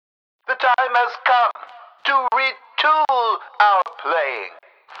time has come to retool our playing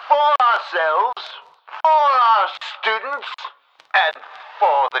for ourselves, for our students, and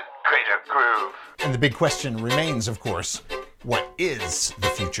for the greater groove. And the big question remains, of course, what is the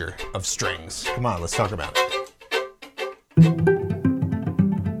future of strings? Come on, let's talk about it.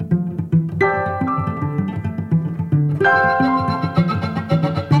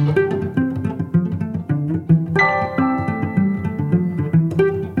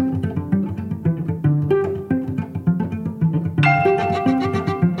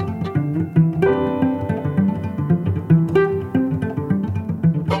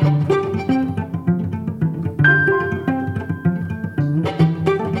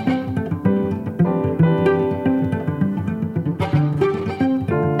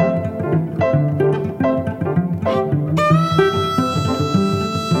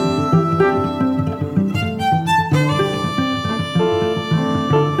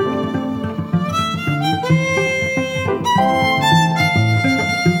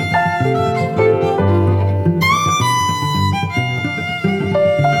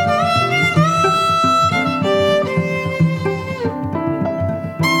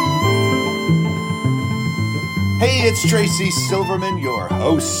 It's Tracy Silverman, your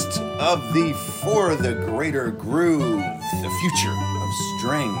host of the For the Greater Groove, the Future of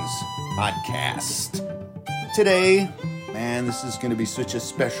Strings podcast. Today, man, this is going to be such a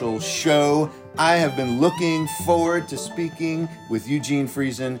special show. I have been looking forward to speaking with Eugene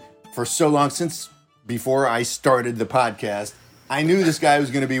Friesen for so long, since before I started the podcast. I knew this guy was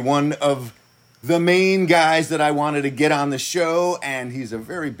going to be one of the main guys that I wanted to get on the show, and he's a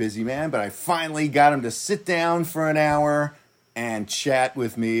very busy man, but I finally got him to sit down for an hour and chat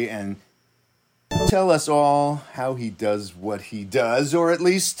with me and tell us all how he does what he does, or at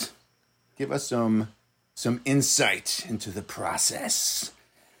least give us some insight into the process.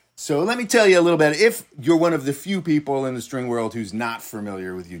 So let me tell you a little bit. If you're one of the few people in the string world who's not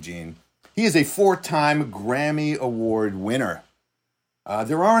familiar with Eugene, he is a 4-time Grammy Award winner.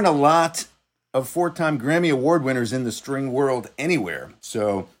 There aren't a lot of 4-time Grammy Award winners in the string world anywhere.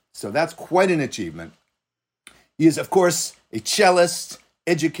 So that's quite an achievement. He is, of course, a cellist,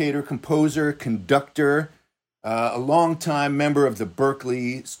 educator, composer, conductor, a longtime member of the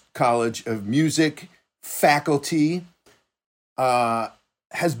Berklee College of Music faculty,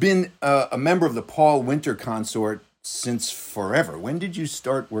 has been a member of the Paul Winter Consort since forever. When did you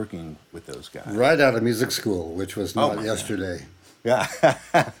start working with those guys? Right out of music school, which was not yesterday. God. Yeah,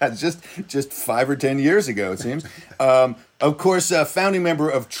 just 5 or 10 years ago, it seems. Of course, a founding member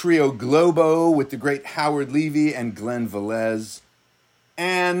of Trio Globo with the great Howard Levy and Glenn Velez,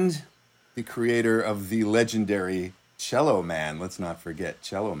 and the creator of the legendary Cello Man. Let's not forget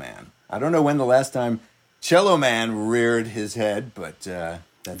Cello Man. I don't know when the last time Cello Man reared his head, but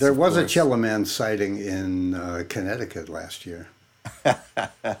there was a Cello Man sighting in Connecticut last year.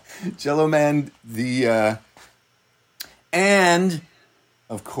 Cello Man, and,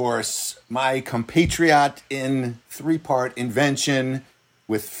 of course, my compatriot in 3-part invention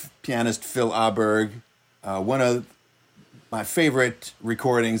with pianist Phil Aberg, one of my favorite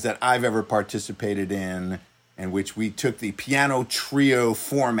recordings that I've ever participated in which we took the piano trio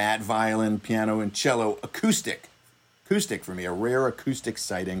format, violin, piano, and cello, acoustic for me, a rare acoustic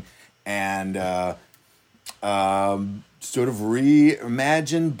sighting, and sort of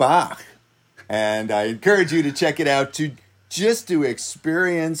reimagined Bach. And I encourage you to check it out to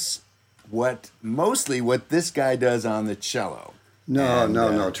experience what this guy does on the cello.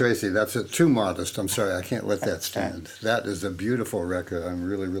 No, Tracy, that's too modest. I'm sorry, I can't let that stand. That is a beautiful record. I'm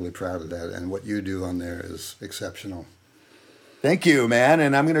really, really proud of that. And what you do on there is exceptional. Thank you, man.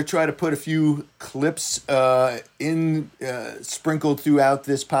 And I'm going to try to put a few clips sprinkled throughout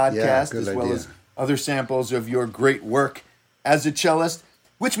this podcast, as well as other samples of your great work as a cellist.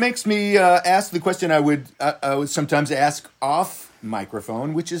 Which makes me ask the question I would sometimes ask off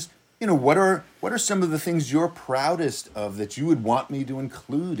microphone, which is, what are some of the things you're proudest of that you would want me to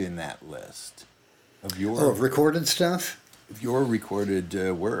include in that list of your recorded stuff? Of your recorded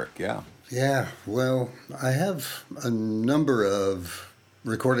work, yeah. Yeah, well, I have a number of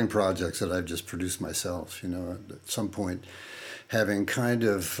recording projects that I've just produced myself. At some point, having kind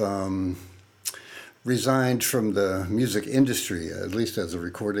of resigned from the music industry, at least as a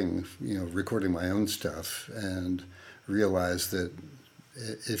recording my own stuff, and realized that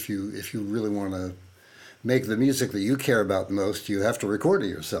if you really want to make the music that you care about the most, you have to record it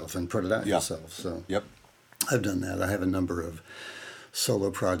yourself and put it out yourself. So yep. I've done that. I have a number of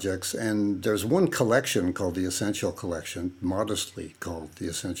solo projects. And there's one collection called the Essential Collection, modestly called the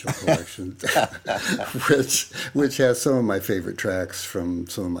Essential Collection, which has some of my favorite tracks from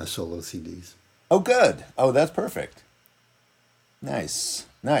some of my solo CDs. Oh, good. Oh, that's perfect. Nice.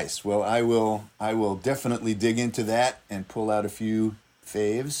 Nice. Well, I will definitely dig into that and pull out a few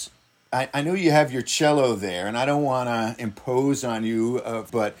faves. I know you have your cello there, and I don't want to impose on you,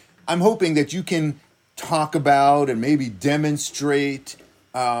 but I'm hoping that you can talk about and maybe demonstrate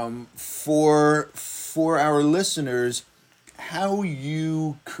for our listeners how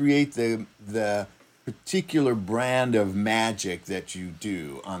you create the particular brand of magic that you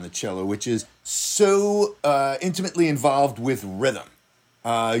do on the cello, which is so intimately involved with rhythm.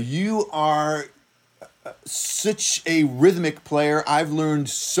 You are such a rhythmic player. I've learned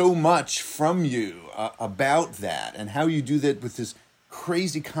so much from you about that and how you do that with this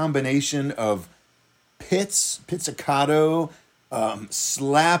crazy combination of pizzicato,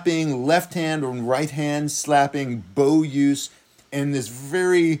 slapping, left hand and right hand slapping, bow use, and this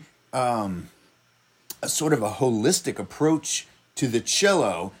very sort of a holistic approach to the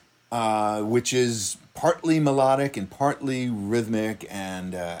cello, which is partly melodic and partly rhythmic,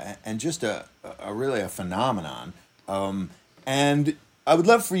 and just a really a phenomenon. And I would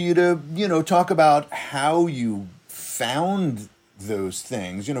love for you to talk about how you found those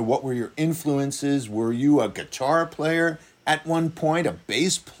things. What were your influences? Were you a guitar player at one point, a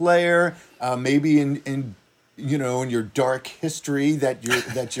bass player, maybe in your dark history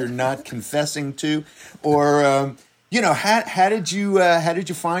that you're not confessing to, or how did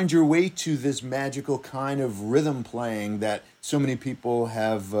you find your way to this magical kind of rhythm playing that so many people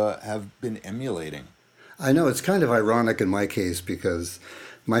have been emulating? I know it's kind of ironic in my case because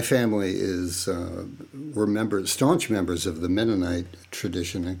my family were staunch members of the Mennonite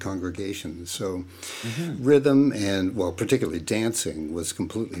tradition and congregation. So rhythm and, well, particularly dancing was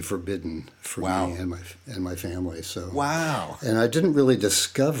completely forbidden for me and my family. So and I didn't really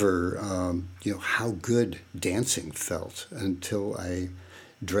discover how good dancing felt until I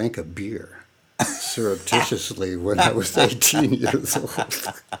drank a beer surreptitiously when I was 18 years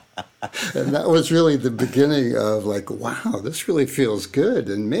old. And that was really the beginning of wow, this really feels good.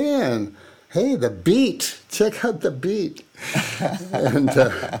 And man, hey, the beat, check out the beat. And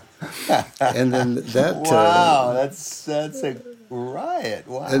then that... Wow, that's a riot.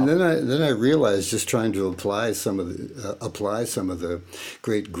 Wow. And then I realized, just trying to apply some of the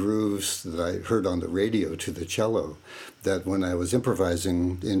great grooves that I heard on the radio to the cello, that when I was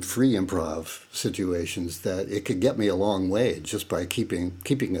improvising in free improv situations, that it could get me a long way just by keeping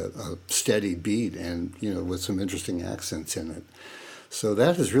a steady beat and with some interesting accents in it. So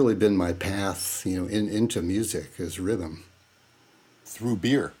that has really been my path, into music, is rhythm. Through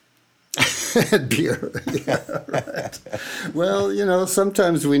beer. Beer, yeah, right. Well,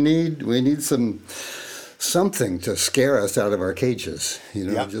 sometimes we need something to scare us out of our cages.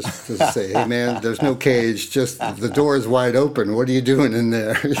 Just to say, hey man, there's no cage, just the door is wide open. What are you doing in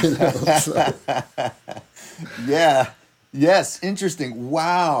there? So. Yeah. Yes. Interesting.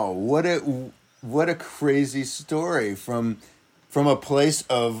 Wow. What a crazy story from a place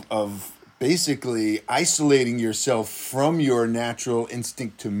of basically isolating yourself from your natural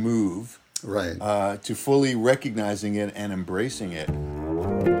instinct to move, right? To fully recognizing it and embracing it.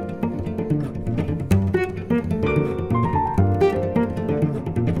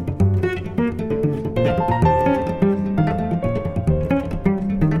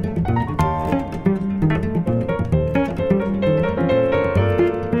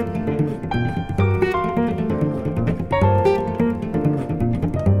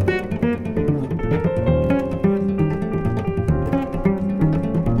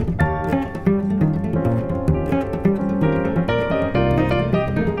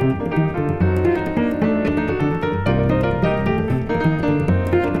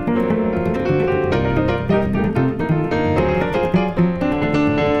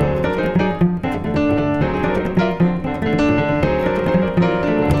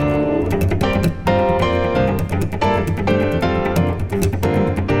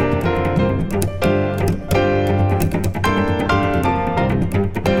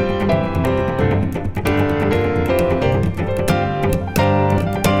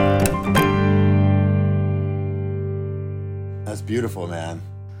 Beautiful, man.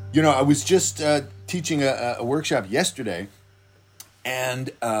 I was just teaching a workshop yesterday, and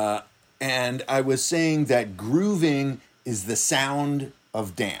I was saying that grooving is the sound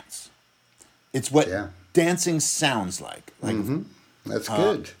of dance. It's what dancing sounds like. That's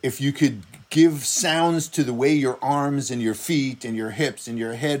good. If you could give sounds to the way your arms and your feet and your hips and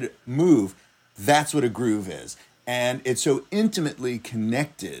your head move, that's what a groove is. And it's so intimately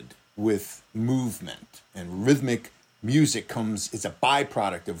connected with movement, and rhythmic music is a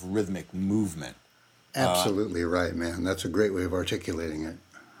byproduct of rhythmic movement. Absolutely right, man. That's a great way of articulating it.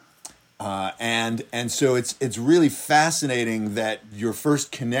 And so it's really fascinating that your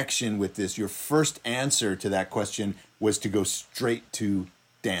first connection with this, your first answer to that question was to go straight to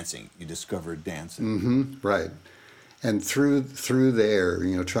dancing. You discovered dancing. Mm-hmm, right. And through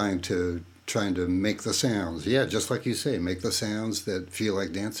there, trying to make the sounds. Yeah, just like you say, make the sounds that feel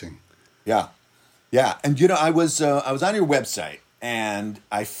like dancing. Yeah. Yeah. And I was on your website and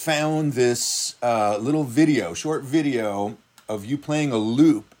I found this short video of you playing a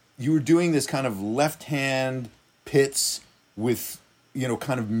loop. You were doing this kind of left-hand pits with,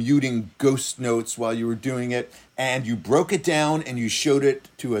 kind of muting ghost notes while you were doing it. And you broke it down and you showed it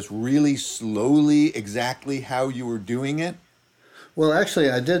to us really slowly, exactly how you were doing it. Well, actually,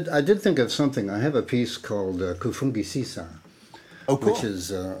 I did think of something. I have a piece called Kufungi Sisa, oh, cool. which is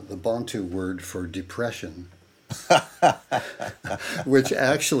the Bantu word for depression, which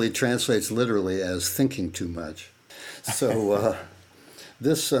actually translates literally as thinking too much. So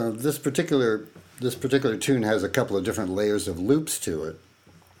this particular tune has a couple of different layers of loops to it,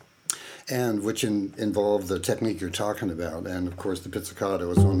 and which involve the technique you're talking about, and of course the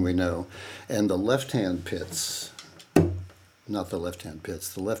pizzicato is one we know, and the left-hand pits. Not the left-hand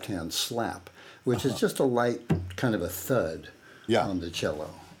pits, the left-hand slap, which is just a light kind of a thud on the cello,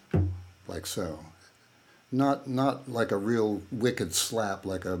 like so. Not like a real wicked slap,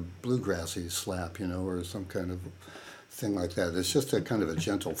 like a bluegrassy slap, or some kind of thing like that. It's just a kind of a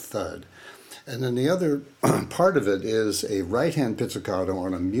gentle thud. And then the other part of it is a right-hand pizzicato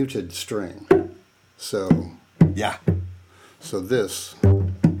on a muted string. So, yeah. So this...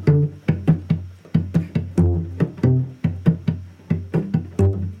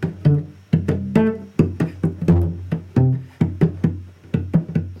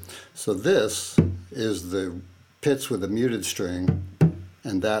 So this is the pits with a muted string,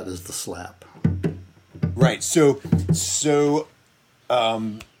 and that is the slap. Right. So,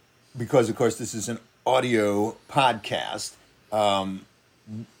 because of course this is an audio podcast,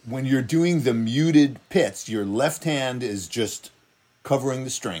 when you're doing the muted pits, your left hand is just covering the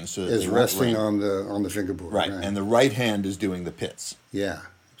string, so is resting on the fingerboard. Right, and the right hand is doing the pits. Yeah,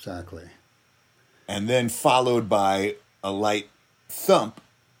 exactly. And then followed by a light thump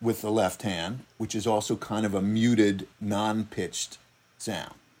with the left hand, which is also kind of a muted, non-pitched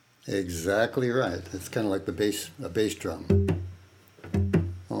sound. Exactly right. It's kind of like a bass drum.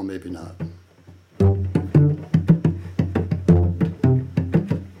 Well, maybe not.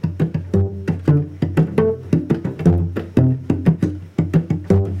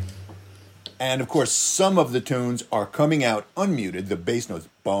 And of course, some of the tunes are coming out unmuted. The bass notes,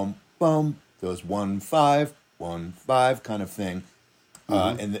 bum, bum, those 1-5, 1-5 kind of thing.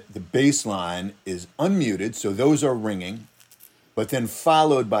 And the bass line is unmuted, so those are ringing, but then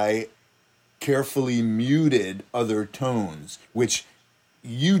followed by carefully muted other tones, which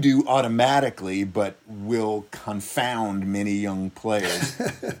you do automatically, but will confound many young players.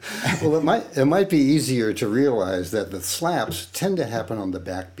 Well, it might be easier to realize that the slaps tend to happen on the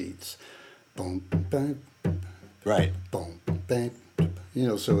backbeats. Boom, bang, right. Boom, bang.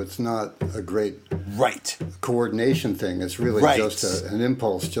 So it's not a great coordination thing. It's really just an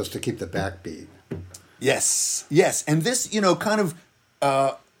impulse just to keep the backbeat. Yes. And this, kind of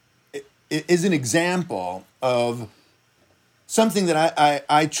is an example of something that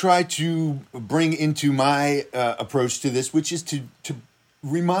I try to bring into my approach to this, which is to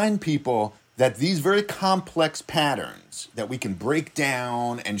remind people that these very complex patterns that we can break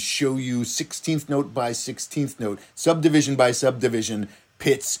down and show you 16th note by 16th note, subdivision by subdivision,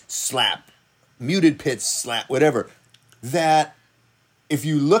 pits, slap, muted pits, slap, whatever, that if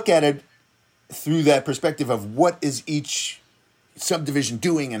you look at it through that perspective of what is each subdivision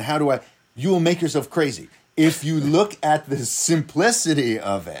doing and you will make yourself crazy. If you look at the simplicity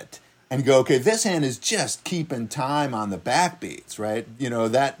of it and go, okay, this hand is just keeping time on the backbeats, right?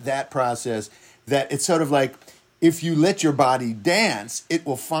 That process, that it's sort of like, if you let your body dance, it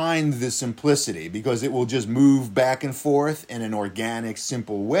will find the simplicity because it will just move back and forth in an organic,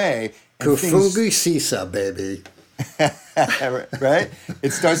 simple way. Kufungi Sisa, baby. Right?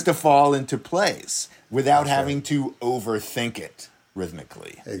 It starts to fall into place without having to overthink it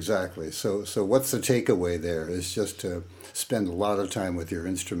rhythmically. Exactly. So what's the takeaway there is just to spend a lot of time with your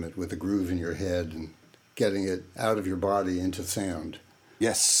instrument, with a groove in your head and getting it out of your body into sound.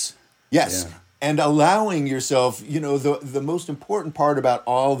 Yes. Yeah. And allowing yourself, the most important part about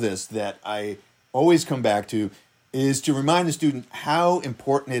all this that I always come back to is to remind the student how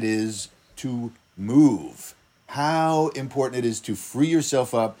important it is to move, how important it is to free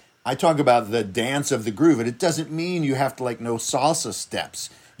yourself up. I talk about the dance of the groove, and it doesn't mean you have to like know salsa steps.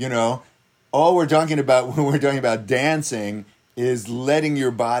 You know, all we're talking about when we're talking about dancing is letting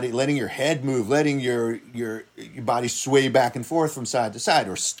your body, letting your head move, letting your body sway back and forth from side to side,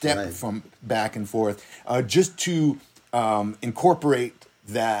 or step from back and forth, just to incorporate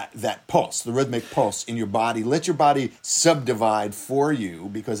that pulse, the rhythmic pulse in your body. Let your body subdivide for you,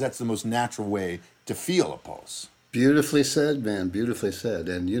 because that's the most natural way to feel a pulse. Beautifully said, man. Beautifully said.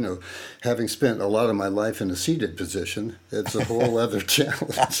 And, you know, having spent a lot of my life in a seated position, it's a whole other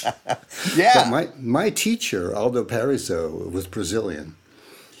challenge. Yeah. But my teacher, Aldo Parizo, was Brazilian.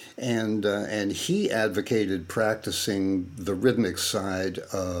 And he advocated practicing the rhythmic side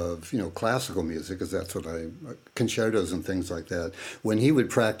of, you know, classical music, because that's what concertos and things like that. When he would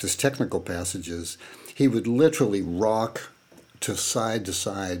practice technical passages, he would literally rock to side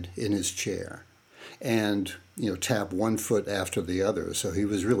in his chair and, you know, tap one foot after the other. So he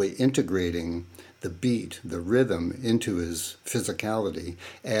was really integrating the beat, the rhythm, into his physicality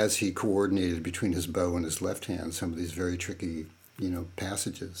as he coordinated between his bow and his left hand some of these very tricky, you know,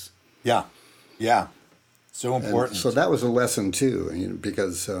 passages. Yeah, so important. And so that was a lesson too, you know,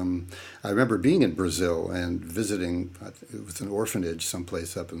 because I remember being in Brazil and visiting. It was an orphanage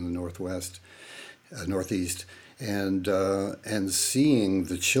someplace up in the northeast, and seeing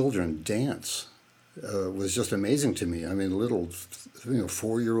the children dance was just amazing to me. I mean, little, you know,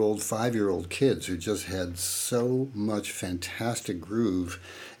 4-year-old, 5-year-old kids who just had so much fantastic groove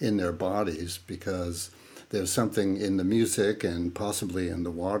in their bodies, because there's something in the music and possibly in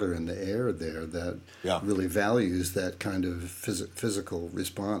the water and the air there that really values that kind of physical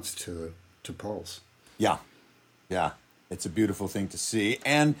response to pulse. Yeah. It's a beautiful thing to see.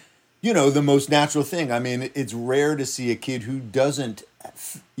 And, you know, the most natural thing. I mean, it's rare to see a kid who doesn't,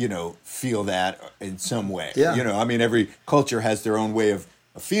 you know, feel that in some way. Yeah. You know, I mean, every culture has their own way of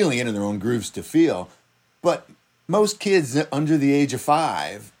feeling it and their own grooves to feel. But most kids under the age of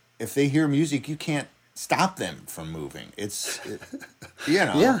 5, if they hear music, you can't stop them from moving. You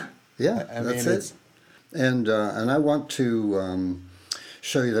know. Yeah. I that's mean, it. And I want to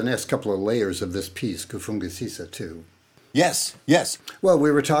show you the next couple of layers of this piece, Kufungisisa, too. Yes. Well, we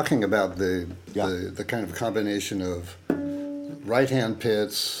were talking about the kind of combination of right-hand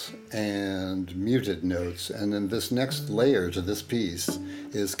pits and muted notes, and then this next layer to this piece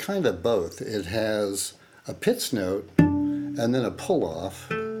is kind of both. It has a pits note and then a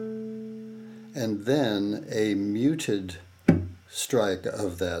pull-off, and then a muted strike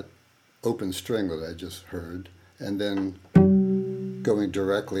of that open string that I just heard, and then going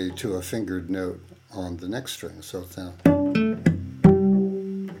directly to a fingered note on the next string. So it's now.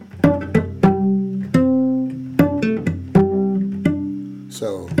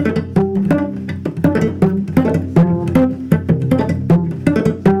 So.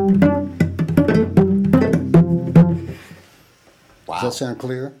 Wow. Does that sound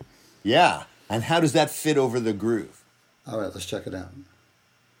clear? Yeah. And how does that fit over the groove? All right, let's check it out.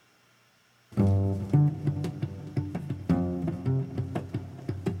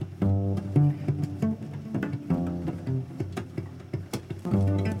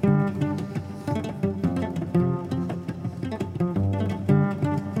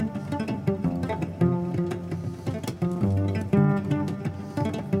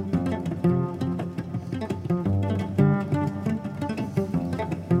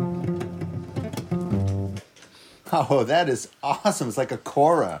 Oh, that is awesome. It's like a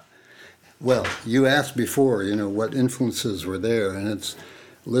kora. Well, you asked before, you know, what influences were there, and it's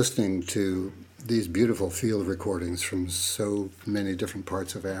listening to these beautiful field recordings from so many different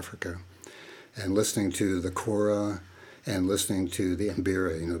parts of Africa, and listening to the kora, and listening to the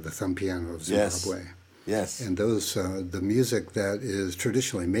mbira, you know, the thumb piano of Zimbabwe. Yes. And those, the music that is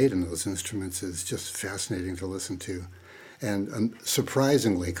traditionally made in those instruments is just fascinating to listen to, and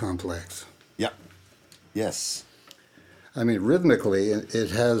surprisingly complex. Yep. Yes. I mean, rhythmically,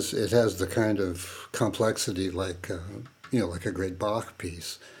 it has the kind of complexity like like a great Bach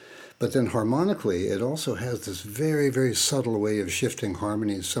piece, but then harmonically, it also has this very, very subtle way of shifting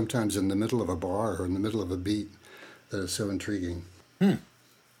harmonies, sometimes in the middle of a bar or in the middle of a beat, that is so intriguing.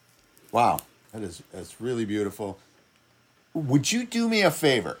 Wow, that's really beautiful. Would you do me a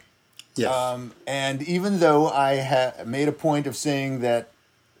favor? Yes. And even though I made a point of saying that,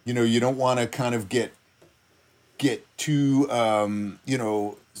 you know, you don't want to kind of get too,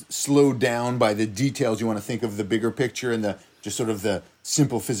 slowed down by the details. You want to think of the bigger picture and the just sort of the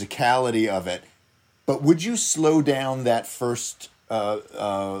simple physicality of it. But would you slow down that first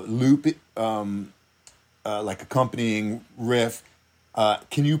loop, like accompanying riff,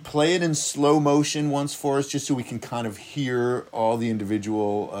 Can you play it in slow motion once for us, just so we can kind of hear all the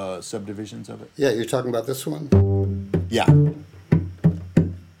individual subdivisions of it? Yeah, you're talking about this one? Yeah.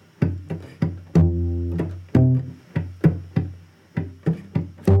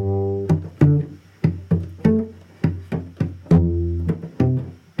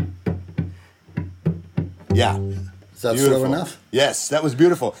 Yeah. Is that Beautiful. slow enough? Yes, that was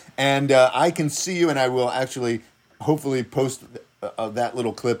beautiful. And I can see you, and I will actually hopefully post that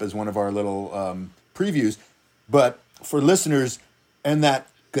little clip as one of our little previews. But for listeners, and that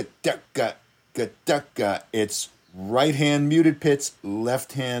gadaka, it's right hand muted pits,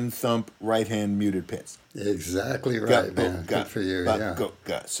 left hand thump, right hand muted pits. Exactly right, man. Good for you.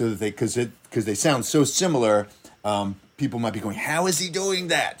 Yeah. So that because they sound so similar. People might be going, how is he doing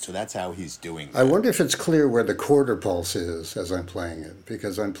that? So that's how he's doing that. I wonder if it's clear where the quarter pulse is as I'm playing it,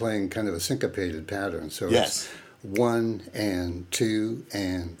 because I'm playing kind of a syncopated pattern. So yes. It's 1 and 2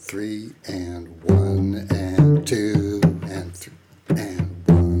 and 3 and 1 and 2 and 3 and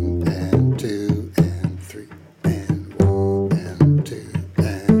 1 and 2 and 3 and 1 and 2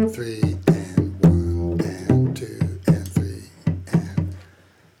 and 3 and 1 and 2 and 3 and...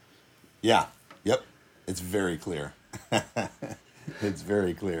 Yeah. Yep. It's very clear. It's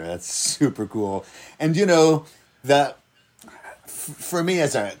very clear. That's super cool. And you know that for me,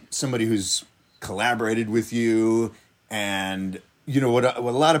 as somebody who's collaborated with you, and you know what a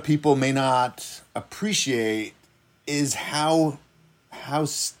lot of people may not appreciate is how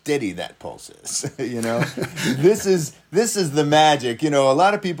steady that pulse is. You know, this is the magic. You know, a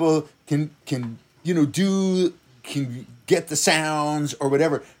lot of people can get the sounds or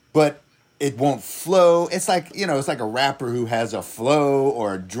whatever, but it won't flow. It's like, you know, it's like a rapper who has a flow,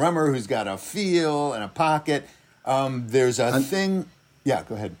 or a drummer who's got a feel and a pocket. There's a thing. Yeah,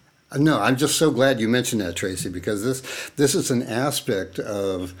 go ahead. No, I'm just so glad you mentioned that, Tracy, because this is an aspect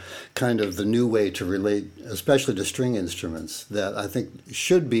of kind of the new way to relate, especially to string instruments, that I think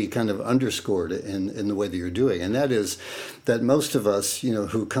should be kind of underscored in the way that you're doing. And that is that most of us, you know,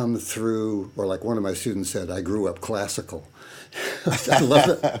 who come through, or like one of my students said, I grew up classical. I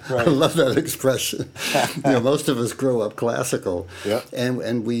love that. Right. I love that expression. You know, most of us grow up classical, yep.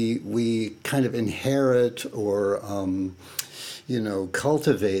 and we kind of inherit or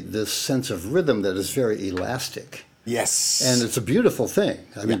cultivate this sense of rhythm that is very elastic. Yes. And it's a beautiful thing.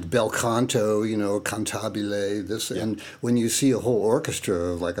 I mean, bel canto, you know, cantabile, this. Yeah. And when you see a whole orchestra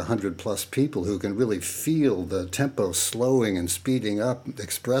of like 100+ people who can really feel the tempo slowing and speeding up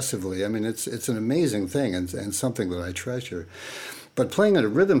expressively, I mean, it's an amazing thing and something that I treasure. But playing in a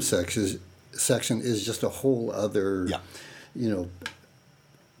rhythm section is just a whole other,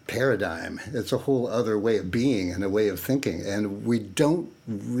 paradigm. It's a whole other way of being and a way of thinking, and we don't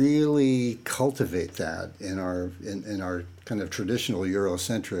really cultivate that in our kind of traditional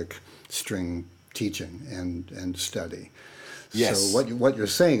Eurocentric string teaching and study. Yes. So what you're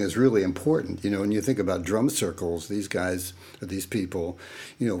saying is really important. You know, when you think about drum circles, these people,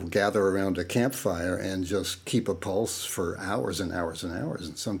 you know, gather around a campfire and just keep a pulse for hours and hours and hours,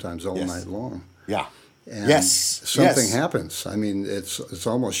 and sometimes all night long. Yeah. And something happens. I mean, it's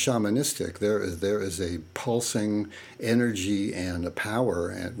almost shamanistic. There is a pulsing energy and a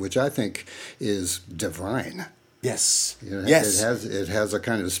power, which I think is divine. Yes. You know, yes. It has a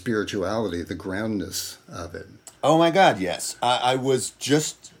kind of spirituality, the groundness of it. Oh my God, yes. I was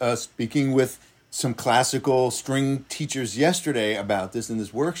just speaking with some classical string teachers yesterday about this in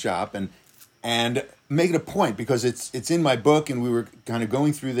this workshop, and making a point, because it's in my book, and we were kind of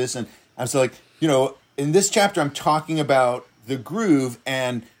going through this, and I was like, you know, in this chapter, I'm talking about the groove,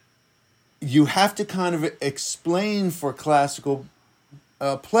 and you have to kind of explain for classical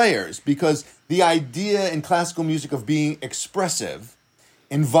players, because the idea in classical music of being expressive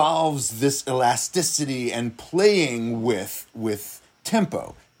involves this elasticity and playing with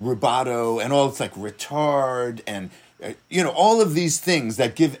tempo, rubato, and all. It's like retard, and all of these things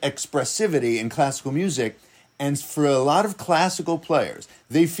that give expressivity in classical music. And for a lot of classical players,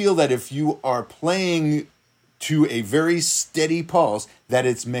 they feel that if you are playing to a very steady pulse, that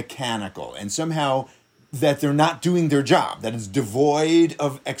it's mechanical, and somehow that they're not doing their job, that it's devoid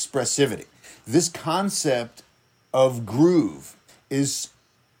of expressivity. This concept of groove is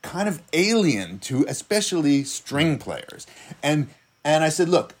kind of alien to especially string players. And I said,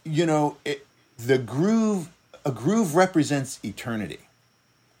 look, you know, a groove represents eternity.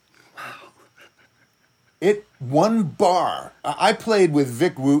 One bar. I played with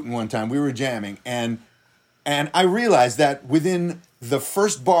Vic Wooten one time. We were jamming, and I realized that within the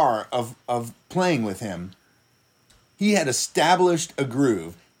first bar of playing with him, he had established a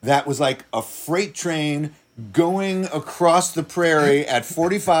groove that was like a freight train going across the prairie at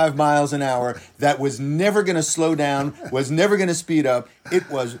 45 miles an hour that was never going to slow down, was never going to speed up. It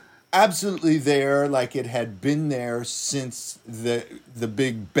was absolutely there, like it had been there since the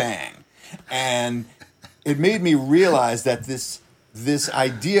Big Bang. And it made me realize that this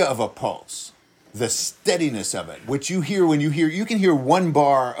idea of a pulse, the steadiness of it, which you hear when you can hear one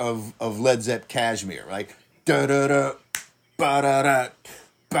bar of Led Zepp Kashmir, like da da da, ba da da,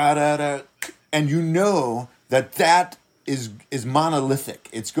 ba da da, and you know that is monolithic.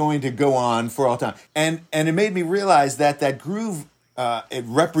 It's going to go on for all time, and it made me realize that groove it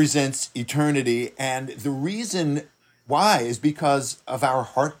represents eternity, and the reason why is because of our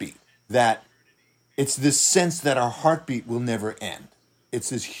heartbeat. That it's this sense that our heartbeat will never end. It's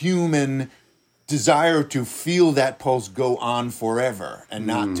this human desire to feel that pulse go on forever and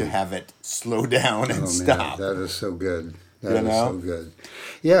not to have it slow down and stop. Man, that is so good. That is so good.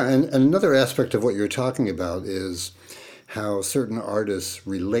 Yeah, and another aspect of what you're talking about is how certain artists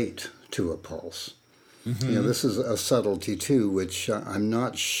relate to a pulse. Mm-hmm. You know, this is a subtlety too, which I'm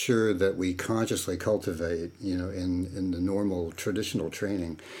not sure that we consciously cultivate, you know, in the normal traditional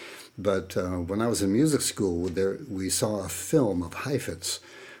training. But when I was in music school, we saw a film of Heifetz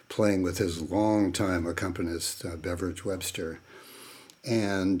playing with his longtime accompanist, Beveridge Webster.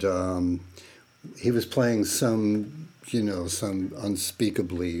 And he was playing some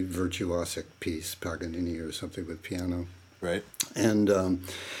unspeakably virtuosic piece, Paganini or something with piano. Right.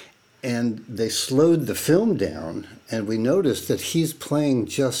 And they slowed the film down, and we noticed that he's playing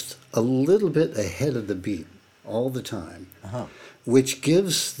just a little bit ahead of the beat all the time. Uh-huh. Which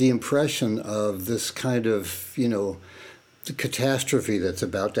gives the impression of this kind of, you know, the catastrophe that's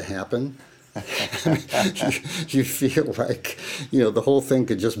about to happen. You feel like, you know, the whole thing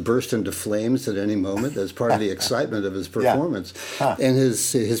could just burst into flames at any moment as part of the excitement of his performance. Yeah. Huh. And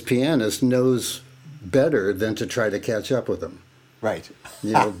his pianist knows better than to try to catch up with him. Right.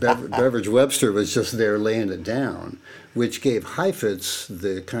 You know, Beveridge Webster was just there laying it down, which gave Heifetz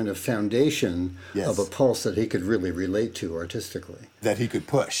the kind of foundation of a pulse that he could really relate to artistically. That he could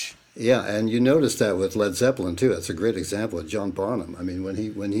push. Yeah, and you notice that with Led Zeppelin too. That's a great example of John Bonham. I mean,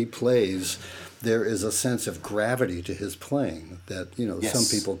 when he plays, there is a sense of gravity to his playing that, you know, some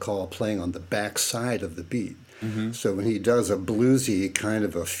people call playing on the backside of the beat. Mm-hmm. So when he does a bluesy kind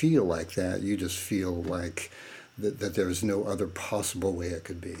of a feel like that, you just feel like that there's no other possible way it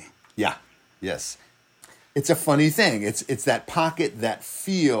could be. Yeah. Yes. It's a funny thing. It's that pocket, that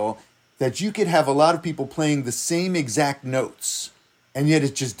feel that you could have a lot of people playing the same exact notes, and yet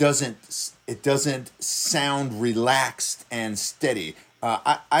it just doesn't sound relaxed and steady.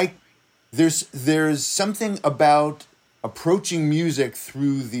 There's something about approaching music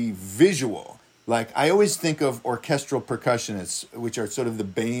through the visual. Like, I always think of orchestral percussionists, which are sort of the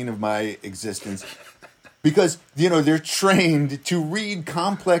bane of my existence. Because, you know, they're trained to read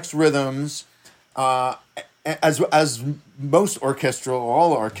complex rhythms, as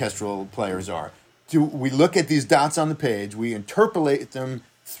all orchestral players are. We look at these dots on the page, we interpolate them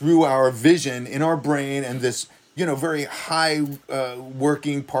through our vision in our brain, and this, you know, very high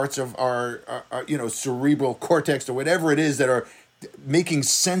working parts of our you know, cerebral cortex or whatever it is that are making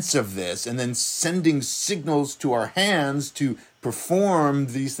sense of this, and then sending signals to our hands to perform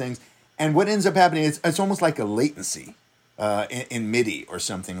these things. And what ends up happening is it's almost like a latency in MIDI or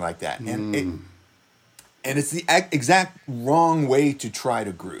something like that. And it's the exact wrong way to try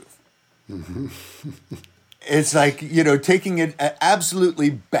to groove. Mm-hmm. It's like, you know, taking it absolutely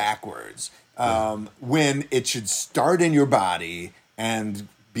backwards when it should start in your body and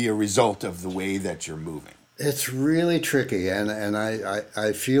be a result of the way that you're moving. It's really tricky, and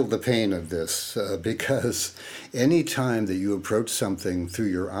I feel the pain of this because any time that you approach something through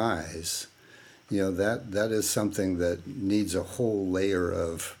your eyes, you know, that is something that needs a whole layer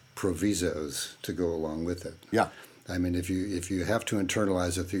of provisos to go along with it. Yeah. I mean, if you have to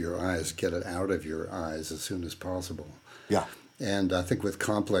internalize it through your eyes, get it out of your eyes as soon as possible. Yeah. And I think with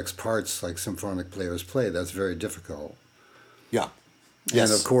complex parts like symphonic players play, that's very difficult. Yeah.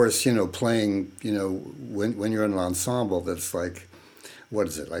 Yes. And of course, you know, playing, you know, when you're in an ensemble that's like, what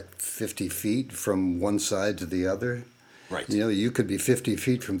is it, like 50 feet from one side to the other? Right. You know, you could be 50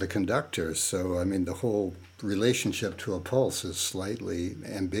 feet from the conductor. So, I mean, the whole relationship to a pulse is slightly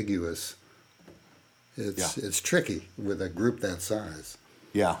ambiguous. It's tricky with a group that size.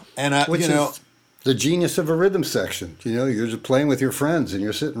 Yeah. And, which you know, is the genius of a rhythm section. You know, you're just playing with your friends and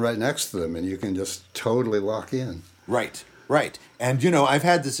you're sitting right next to them and you can just totally lock in. Right. Right. And, you know, I've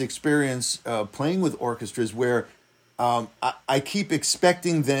had this experience playing with orchestras where I keep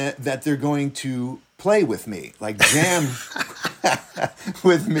expecting that they're going to play with me, like jam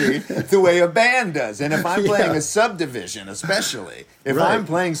with me the way a band does. And if I'm playing a subdivision, especially, if I'm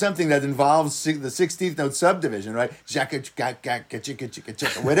playing something that involves the 16th note subdivision, right?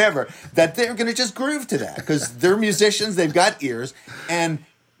 Whatever, that they're going to just groove to that because they're musicians, they've got ears. And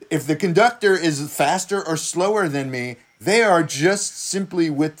if the conductor is faster or slower than me, they are just simply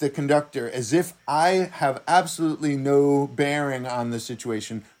with the conductor as if I have absolutely no bearing on the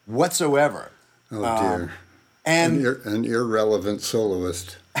situation whatsoever. Oh, dear. And an irrelevant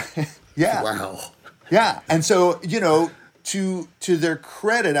soloist. Yeah. Wow. Yeah. And so, to their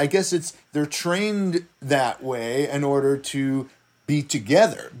credit, I guess they're trained that way in order to be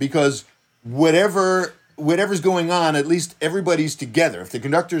together because whatever's going on, at least everybody's together. If the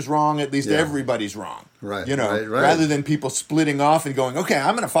conductor's wrong, at least everybody's wrong. Right. Right. Rather than people splitting off and going, okay,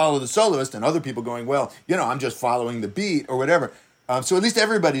 I'm going to follow the soloist, and other people going, well, I'm just following the beat or whatever. So at least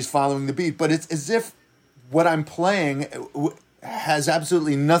everybody's following the beat, but it's as if what I'm playing has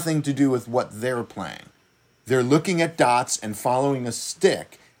absolutely nothing to do with what they're playing. They're looking at dots and following a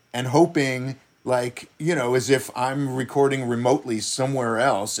stick and hoping, as if I'm recording remotely somewhere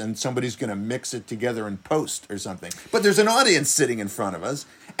else and somebody's going to mix it together in post or something. But there's an audience sitting in front of us,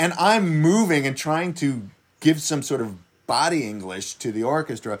 and I'm moving and trying to give some sort of body English to the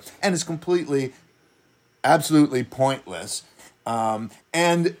orchestra, and it's absolutely pointless.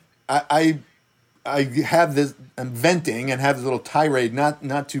 And I have this, I'm venting and have this little tirade,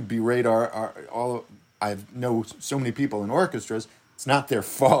 not to berate I know so many people in orchestras. It's not their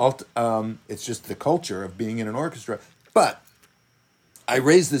fault. It's just the culture of being in an orchestra. But I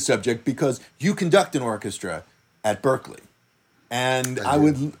raise this subject because you conduct an orchestra at Berklee. And I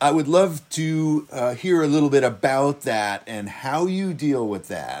would love to hear a little bit about that and how you deal with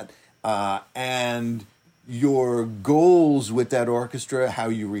that, and your goals with that orchestra, how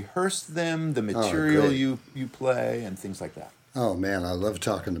you rehearse them, the material you play, and things like that. Oh man, I love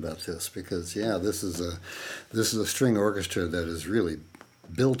talking about this because this is a string orchestra that is really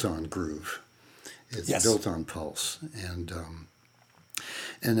built on groove. It's built on pulse, and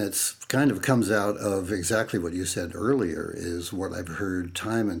it's kind of comes out of exactly what you said earlier. Is what I've heard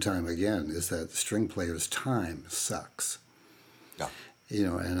time and time again is that string players' time sucks. Yeah.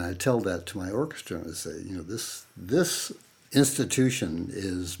 And I tell that to my orchestra and I say, this institution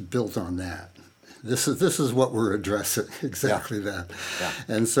is built on that. This is what we're addressing, exactly that. Yeah.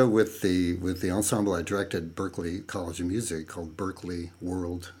 And so with the ensemble I directed, Berklee College of Music, called Berklee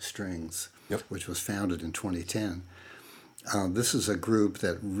World Strings, which was founded in 2010. This is a group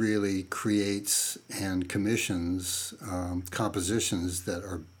that really creates and commissions compositions that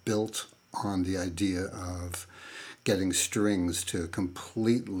are built on the idea of getting strings to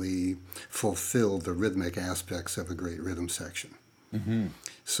completely fulfill the rhythmic aspects of a great rhythm section. Mm-hmm.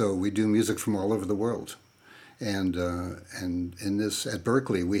 So we do music from all over the world, and in this at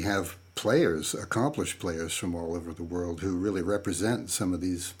Berklee we have players, accomplished players from all over the world who really represent some of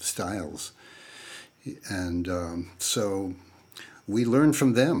these styles, and so we learn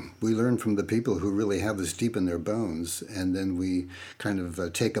from them. We learn from the people who really have this deep in their bones, and then we kind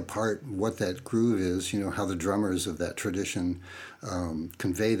of take apart what that groove is, how the drummers of that tradition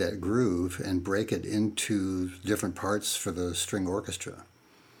convey that groove and break it into different parts for the string orchestra.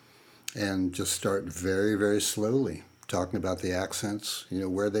 And just start very, very slowly, talking about the accents,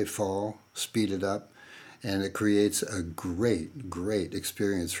 where they fall, speed it up, and it creates a great, great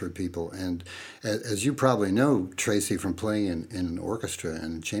experience for people. And as you probably know, Tracy, from playing in an orchestra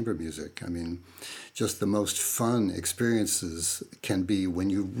and chamber music, I mean, just the most fun experiences can be when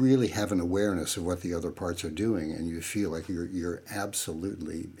you really have an awareness of what the other parts are doing, and you feel like you're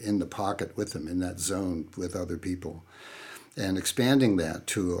absolutely in the pocket with them, in that zone with other people. And expanding that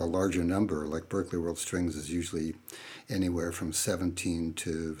to a larger number, like Berklee World Strings is usually anywhere from 17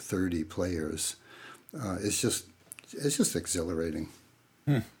 to 30 players. It's just exhilarating.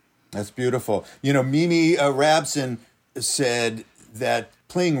 That's beautiful. Mimi Rabson said that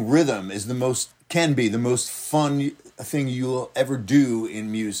playing rhythm can be the most fun thing you'll ever do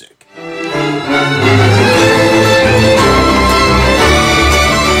in music.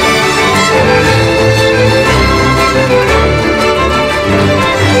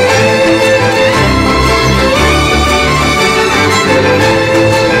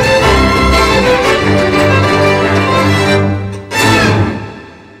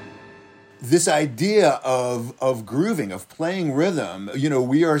 This idea of grooving, of playing rhythm,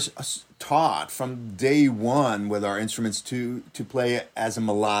 we are taught from day one with our instruments to play as a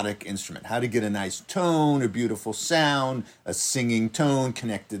melodic instrument, how to get a nice tone, a beautiful sound, a singing tone,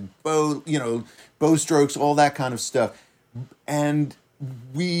 connected bow strokes, all that kind of stuff. And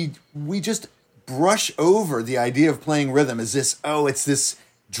we just brush over the idea of playing rhythm as this, oh, it's this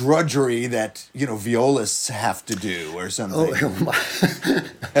drudgery that, violists have to do or something.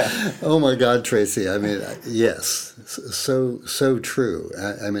 Oh my God, Tracy. I mean, yes, so true.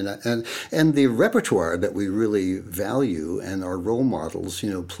 I mean, and the repertoire that we really value and our role models,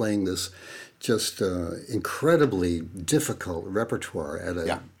 playing this just incredibly difficult repertoire at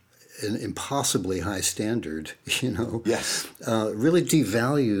an impossibly high standard, Yes. Really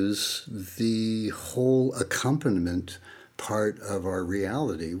devalues the whole accompaniment part of our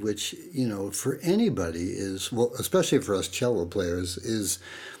reality, which, for anybody is, well, especially for us cello players, is,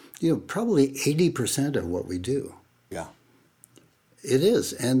 probably 80% of what we do. Yeah. It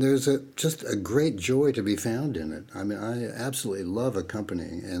is. And there's just a great joy to be found in it. I mean, I absolutely love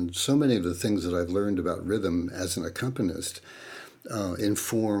accompanying. And so many of the things that I've learned about rhythm as an accompanist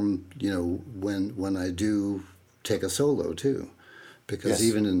inform, when I do take a solo too. Because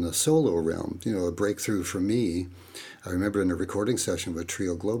even in the solo realm, a breakthrough for me, I remember in a recording session with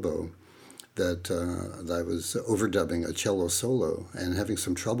Trio Globo that I was overdubbing a cello solo and having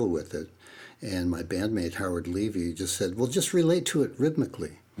some trouble with it. And my bandmate, Howard Levy, just said, well, just relate to it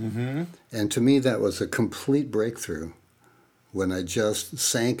rhythmically. Mm-hmm. And to me, that was a complete breakthrough when I just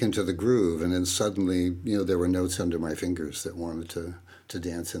sank into the groove. And then suddenly, there were notes under my fingers that wanted to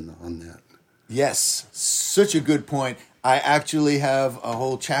dance on that. Yes, such a good point. I actually have a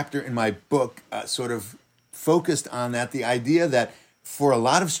whole chapter in my book sort of focused on that, the idea that for a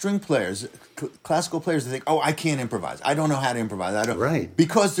lot of string players, classical players, they think, oh, I can't improvise. I don't know how to improvise. I don't. Right.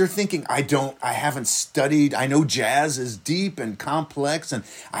 Because they're thinking, I haven't studied. I know jazz is deep and complex, and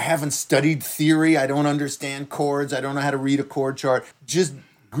I haven't studied theory. I don't understand chords. I don't know how to read a chord chart. Just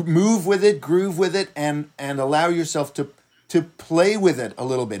move with it, groove with it, and allow yourself to play with it a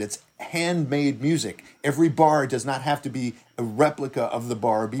little bit. It's handmade music. Every bar does not have to be a replica of the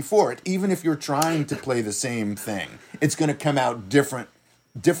bar before it. Even if you're trying to play the same thing, it's going to come out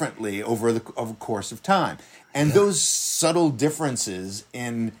differently over the course of time. And those subtle differences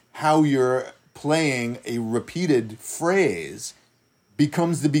in how you're playing a repeated phrase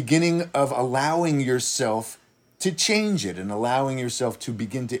becomes the beginning of allowing yourself to change it and allowing yourself to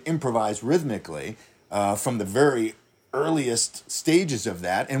begin to improvise rhythmically from the very earliest stages of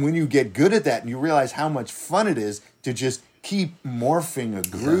that. And when you get good at that and you realize how much fun it is to just keep morphing a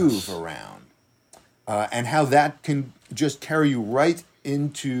groove around, and how that can just carry you right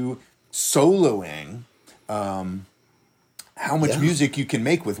into soloing, how much music you can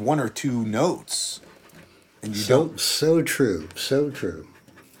make with one or two notes. And you so true.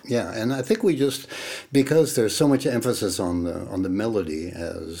 Yeah, and I think we just, because there's so much emphasis on the melody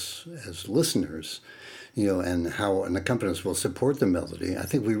as listeners, and how an accompanist will support the melody, I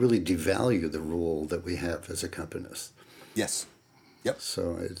think we really devalue the role that we have as accompanists. Yes. Yep.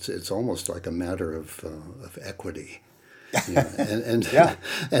 So it's almost like a matter of equity.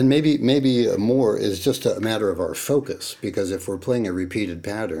 And maybe more is just a matter of our focus, because if we're playing a repeated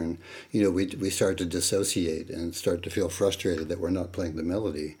pattern, we start to dissociate and start to feel frustrated that we're not playing the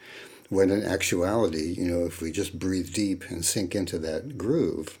melody, when in actuality, if we just breathe deep and sink into that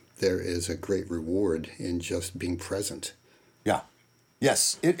groove, there is a great reward in just being present. Yeah.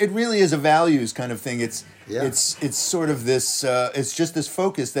 Yes, it really is a values kind of thing. It's sort of this. It's just this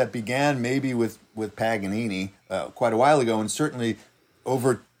focus that began maybe with Paganini quite a while ago, and certainly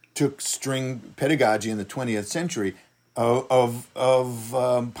overtook string pedagogy in the 20th century of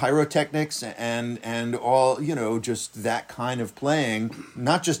pyrotechnics and all, just that kind of playing,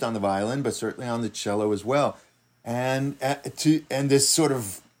 not just on the violin but certainly on the cello as well, and this sort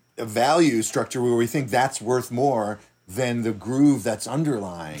of a value structure where we think that's worth more than the groove that's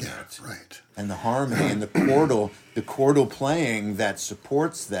underlying it. Right. And the harmony and the chordal playing that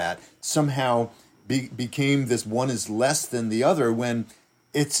supports that somehow became this one is less than the other, when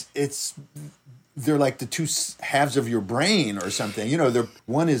they're like the two halves of your brain or something.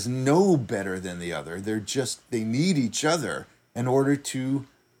 One is no better than the other. They need each other in order to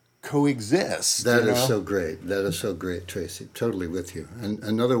coexist. That is so great. That is so great, Tracy. Totally with you. And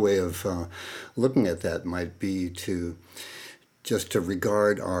another way of looking at that might be to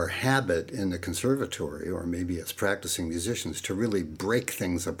regard our habit in the conservatory, or maybe as practicing musicians, to really break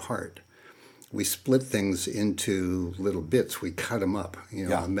things apart. We split things into little bits. We cut them up.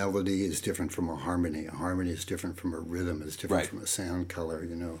 A melody is different from a harmony. A harmony is different from a rhythm. It's different from a sound color.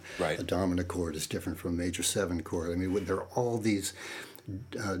 A dominant chord is different from a major 7 chord. I mean, there are all these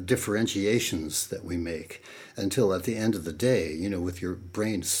differentiations that we make, until at the end of the day, with your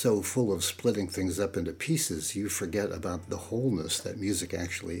brain so full of splitting things up into pieces, you forget about the wholeness that music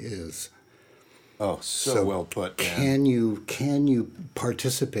actually is. Oh, so well put, man. Can you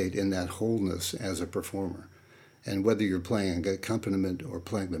participate in that wholeness as a performer? And whether you're playing an accompaniment or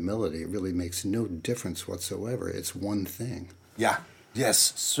playing the melody, it really makes no difference whatsoever. It's one thing. Yeah.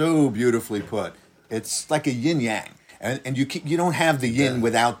 Yes. So beautifully put. It's like a yin yang, and you don't have the yin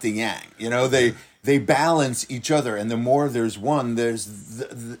without the yang. You know, they balance each other, and the more there's one,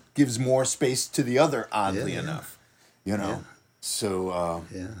 gives more space to the other. Oddly enough, you know. So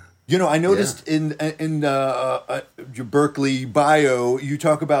you know, I noticed in your Berkeley bio, you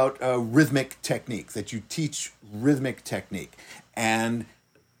talk about rhythmic technique, that you teach rhythmic technique, and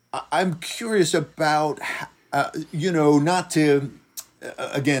I'm curious about you know, not to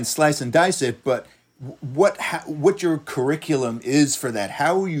again slice and dice it, but what your curriculum is for that.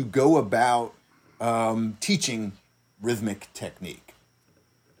 How you go about teaching rhythmic technique.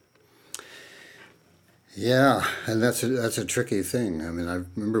 Yeah, and that's a tricky thing. I mean, I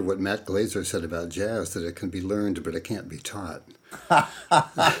remember what Matt Glazer said about jazz, that it can be learned, but it can't be taught.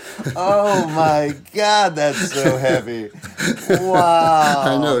 Oh my God, that's so heavy. Wow.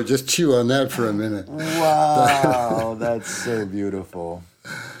 I know, just chew on that for a minute. Wow, that's so beautiful.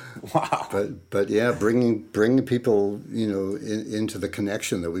 Wow. But yeah, bringing people, you know, into the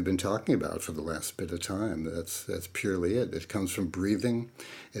connection that we've been talking about for the last bit of time. That's purely it. It comes from breathing,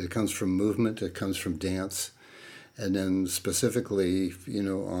 it comes from movement, it comes from dance, and then specifically, you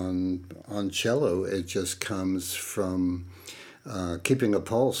know, on cello, it just comes from keeping a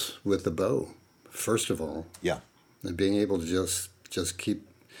pulse with the bow, first of all. Yeah. And being able to just keep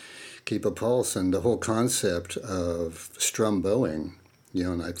a pulse, and the whole concept of strum bowing. You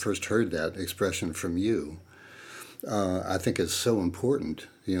know, and I first heard that expression from you. I think it's so important,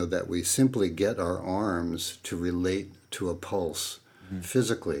 you know, that we simply get our arms to relate to a pulse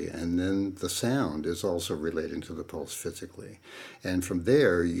physically, and then the sound is also relating to the pulse physically. And from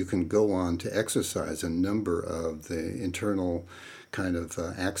there, you can go on to exercise a number of the internal kind of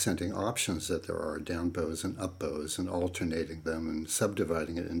accenting options that there are, down bows and up bows, and alternating them and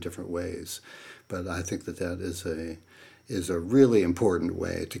subdividing it in different ways. But I think that is a really important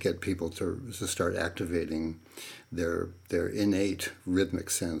way to get people to start activating their innate rhythmic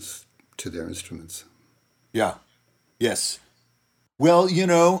sense to their instruments. Yeah. Yes. Well, you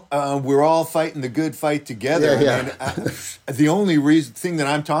know, we're all fighting the good fight together. Yeah. And the only thing that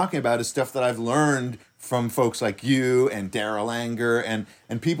I'm talking about is stuff that I've learned from folks like you and Daryl Anger and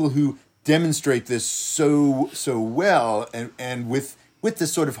people who demonstrate this so well, and with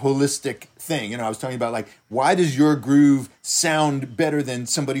this sort of holistic thing. You know, I was talking about, like, why does your groove sound better than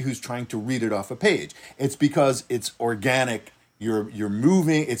somebody who's trying to read it off a page? It's because it's organic. You're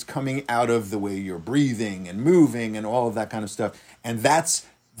moving. It's coming out of the way you're breathing and moving and all of that kind of stuff. And that's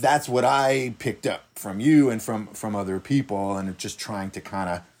what I picked up from you and from other people, and just trying to kind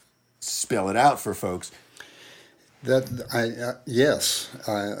of spell it out for folks. Yes,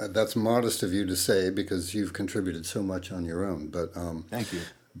 that's modest of you to say, because you've contributed so much on your own. But thank you.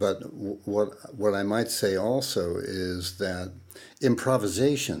 But what I might say also is that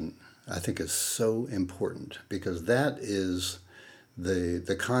improvisation, I think, is so important, because that is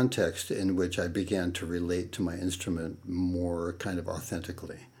the context in which I began to relate to my instrument more kind of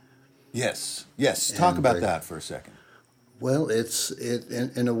authentically. Yes. Talk about that for a second. Well,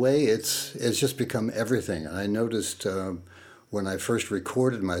 in a way, it's just become everything. And I noticed when I first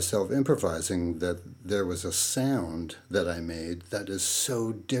recorded myself improvising that there was a sound that I made that is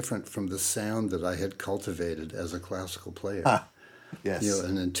so different from the sound that I had cultivated as a classical player. Ah, yes. You know,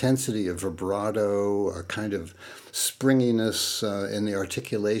 an intensity of vibrato, a kind of springiness in the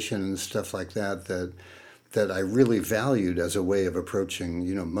articulation and stuff like that I really valued as a way of approaching,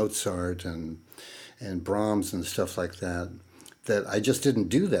 you know, Mozart and Brahms and stuff like that I just didn't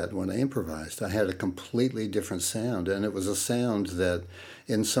do that when I improvised. I had a completely different sound, and it was a sound that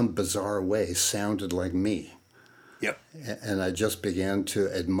in some bizarre way sounded like me. Yep. And I just began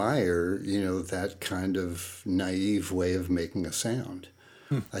to admire, you know, that kind of naive way of making a sound.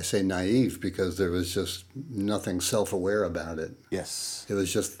 I say naive because there was just nothing self-aware about it. Yes. It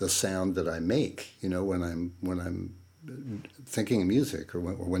was just the sound that I make, you know, when I'm thinking of music, or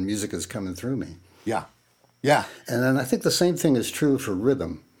when music is coming through me. Yeah. Yeah. And then I think the same thing is true for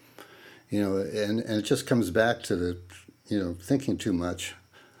rhythm, you know, and it just comes back to the, you know, thinking too much.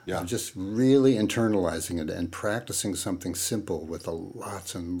 Yeah. Just really internalizing it and practicing something simple with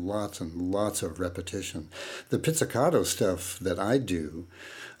lots and lots and lots of repetition. The pizzicato stuff that I do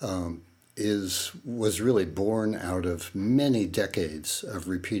was really born out of many decades of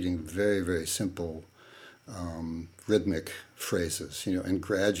repeating very, very simple rhythmic phrases, and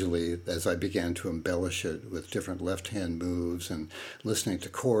gradually, as I began to embellish it with different left-hand moves and listening to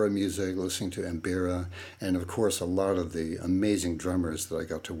kora music, listening to Mbira, and of course a lot of the amazing drummers that I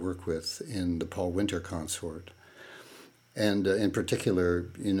got to work with in the Paul Winter Consort. And in particular,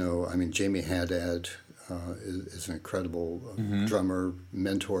 Jamie Haddad is an incredible drummer,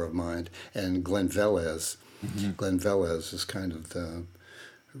 mentor of mine, and Glenn Velez. Glenn Velez is kind of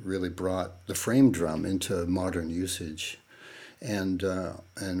really brought the frame drum into modern usage, and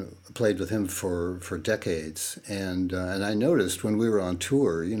played with him for decades. And I noticed when we were on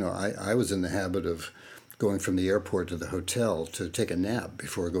tour, I was in the habit of going from the airport to the hotel to take a nap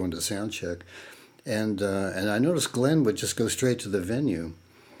before going to sound check, and I noticed Glenn would just go straight to the venue.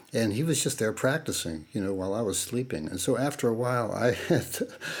 And he was just there practicing, while I was sleeping. And so after a while, I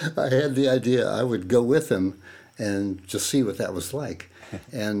had the idea I would go with him and just see what that was like.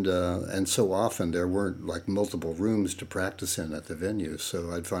 And so often there weren't like multiple rooms to practice in at the venue.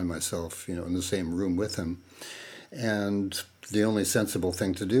 So I'd find myself, in the same room with him. And the only sensible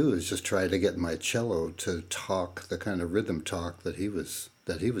thing to do is just try to get my cello to talk the kind of rhythm talk that he was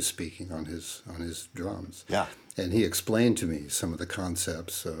speaking on his drums. Yeah. And he explained to me some of the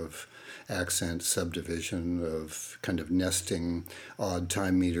concepts of accent subdivision, of kind of nesting odd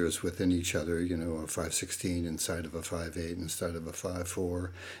time meters within each other, a 5/16 inside of a 5/8 instead of a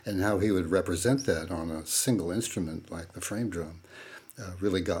 5/4, and how he would represent that on a single instrument like the frame drum.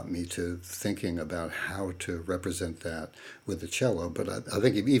 Really got me to thinking about how to represent that with the cello. But I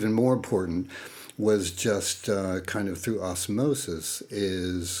think even more important was just kind of through osmosis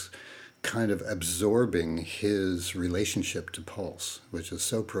is kind of absorbing his relationship to pulse, which is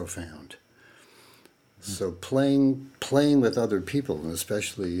so profound. So playing with other people, and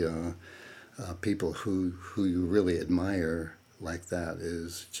especially people who you really admire like that,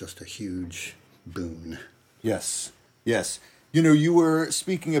 is just a huge boon. Yes. You were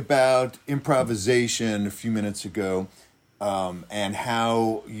speaking about improvisation a few minutes ago, and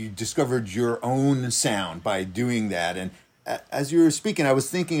how you discovered your own sound by doing that. And as you were speaking, I was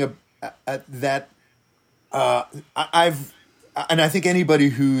thinking of that. I think anybody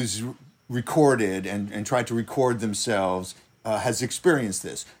who's recorded and tried to record themselves has experienced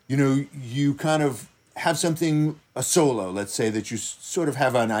this. You kind of have something, a solo, let's say, that you sort of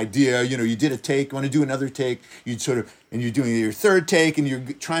have an idea, you did a take, want to do another take, and you're doing your third take, and you're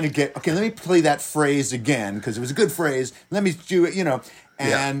trying to get, okay, let me play that phrase again, because it was a good phrase, let me do it,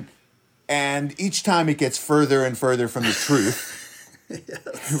 and each time it gets further and further from the truth.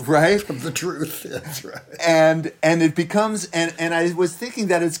 Yes. Right? From the truth, that's right. And it becomes, and I was thinking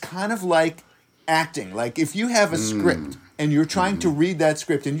that it's kind of like acting, like if you have a script, and you're trying to read that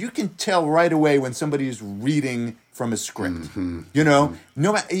script, and you can tell right away when somebody is reading from a script. No,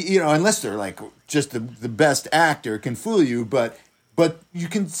 unless they're like just the best actor can fool you, but you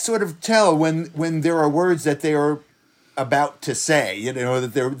can sort of tell when there are words that they are about to say,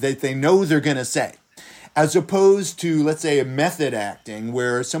 that they know they're going to say, as opposed to, let's say, a method acting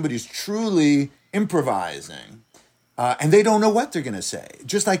where somebody's truly improvising, and they don't know what they're going to say,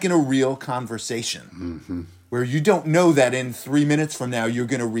 just like in a real conversation. Where you don't know that in 3 minutes from now you're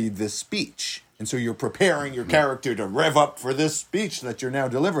going to read this speech. And so you're preparing your character to rev up for this speech that you're now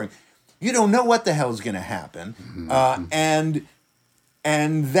delivering. You don't know what the hell's going to happen. And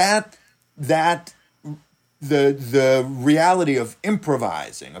that the reality of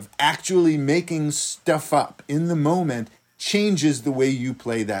improvising, of actually making stuff up in the moment, changes the way you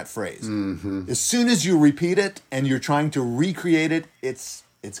play that phrase. As soon as you repeat it and you're trying to recreate it, it's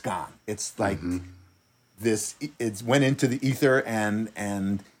gone. It's like... it went into the ether and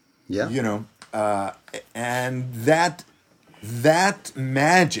that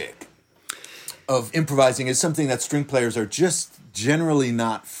magic of improvising is something that string players are just generally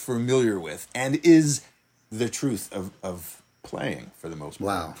not familiar with, and is the truth of playing for the most part.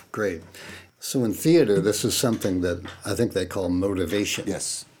 Wow, great. So in theater, this is something that I think they call motivation.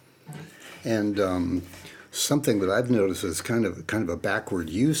 Yes. And something that I've noticed is kind of a backward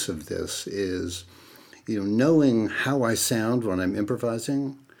use of this is, knowing how I sound when I'm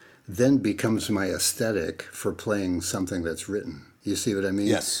improvising then becomes my aesthetic for playing something that's written. You see what I mean?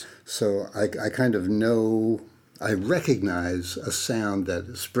 Yes. So I kind of know, I recognize a sound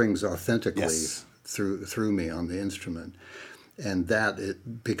that springs authentically through me on the instrument. And that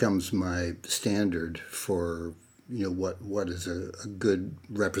it becomes my standard for, what is a good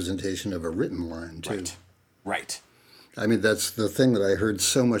representation of a written line, too. Right. I mean, that's the thing that I heard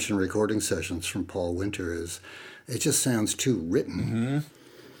so much in recording sessions from Paul Winter is it just sounds too written.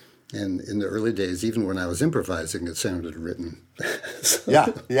 And in the early days, even when I was improvising, it sounded written.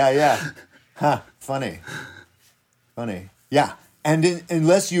 Yeah. Funny. Yeah. And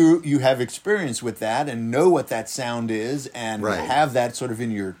unless you have experience with that and know what that sound is and Right. have that sort of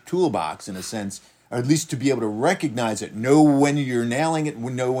in your toolbox in a sense, or at least to be able to recognize it, know when you're nailing it,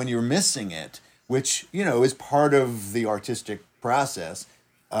 know when you're missing it, which, is part of the artistic process,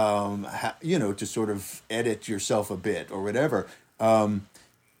 to sort of edit yourself a bit or whatever,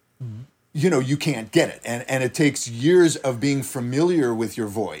 you can't get it. And it takes years of being familiar with your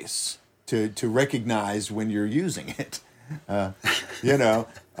voice to recognize when you're using it.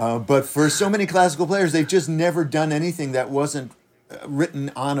 But for so many classical players, they've just never done anything that wasn't written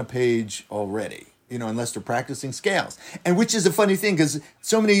on a page already, unless they're practicing scales. And which is a funny thing because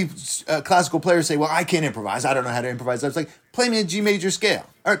so many classical players say, well, I can't improvise. I don't know how to improvise. I was like, play me a G major scale.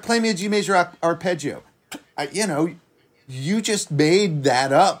 All right, play me a G major arpeggio. You just made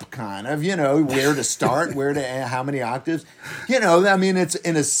that up, kind of, where to start, how many octaves. It's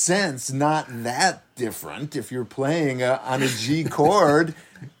in a sense not that different if you're playing on a G chord,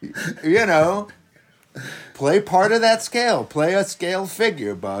 play part of that scale, play a scale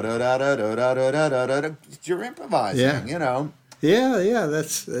figure, you're improvising, Yeah,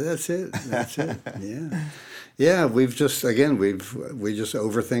 that's it. That's it. Yeah. Yeah, we just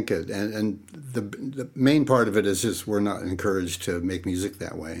overthink it, and the main part of it is just we're not encouraged to make music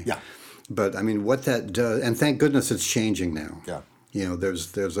that way. Yeah. But what that does, and thank goodness it's changing now. Yeah. There's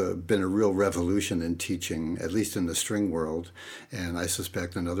been a real revolution in teaching, at least in the string world, and I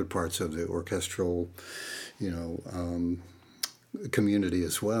suspect in other parts of the orchestral, community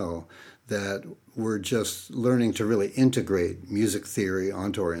as well, that we're just learning to really integrate music theory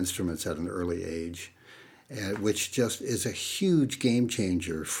onto our instruments at an early age. Which just is a huge game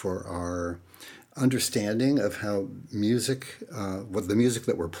changer for our understanding of how music, what the music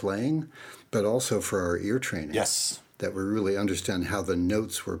that we're playing, but also for our ear training. Yes. That we really understand how the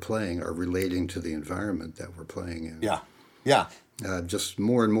notes we're playing are relating to the environment that we're playing in. Yeah. Yeah. Just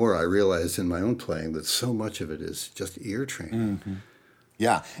more and more I realize in my own playing that so much of it is just ear training. Mm-hmm.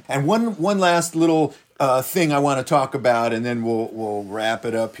 Yeah. And one last little thing I want to talk about, and then we'll wrap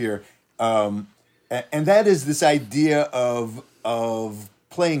it up here. And that is this idea of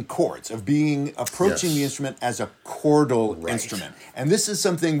playing chords, of approaching Yes. the instrument as a chordal instrument. And this is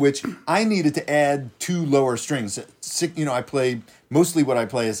something which I needed to add 2 lower strings. Mostly what I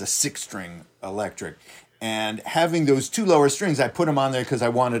play is a 6-string electric. And having those 2 lower strings, I put them on there because I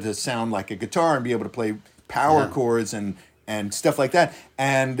wanted to sound like a guitar and be able to play power chords and stuff like that.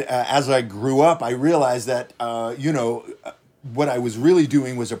 And as I grew up, I realized that, what I was really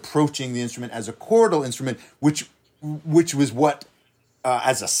doing was approaching the instrument as a chordal instrument, which was what,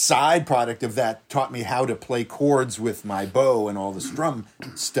 as a side product of that, taught me how to play chords with my bow and all the strum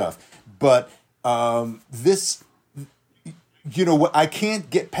stuff. But I can't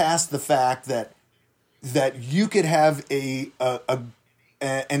get past the fact that you could have an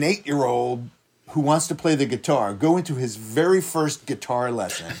 8-year-old who wants to play the guitar go into his very first guitar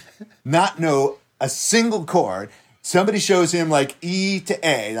lesson, not know a single chord. Somebody shows him like E to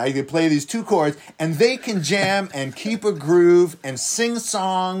A. They play these 2 chords, and they can jam and keep a groove and sing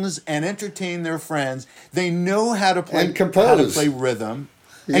songs and entertain their friends. They know how to play And compose. how to play rhythm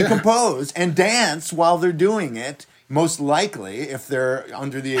and compose and dance while they're doing it. Most likely, if they're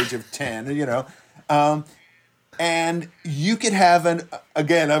under the age of 10, and you could have I'm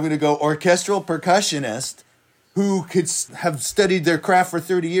going to go orchestral percussionist who could have studied their craft for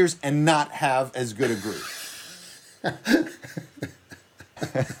 30 years and not have as good a groove.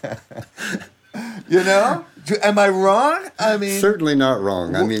 Am I wrong? I mean, Certainly not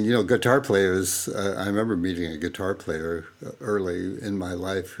wrong. Guitar players, I remember meeting a guitar player early in my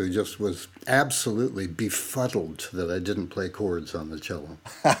life who just was absolutely befuddled that I didn't play chords on the cello.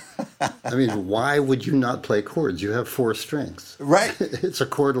 Why would you not play chords? You have 4 strings. Right. It's a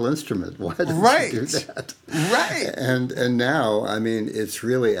chordal instrument. Why did you do that? Right. And now, it's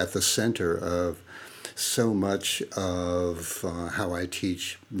really at the center of so much of how I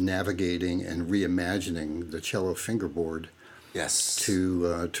teach navigating and reimagining the cello fingerboard. Yes.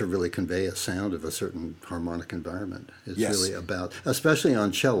 To really convey a sound of a certain harmonic environment. It's Yes. really about, especially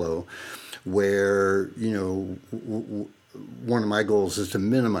on cello, where one of my goals is to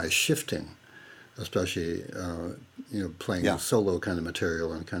minimize shifting, especially playing solo kind of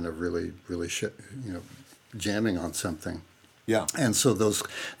material and kind of really jamming on something. Yeah. And so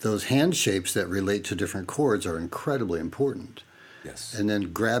those hand shapes that relate to different chords are incredibly important. Yes. And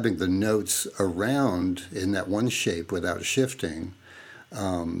then grabbing the notes around in that one shape without shifting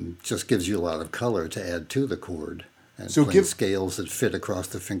just gives you a lot of color to add to the chord. and So playing scales that fit across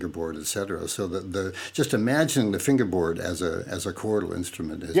the fingerboard, etc. So the just imagining the fingerboard as a chordal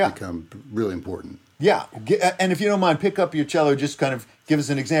instrument has become really important. Yeah, and if you don't mind, pick up your cello. Just kind of give us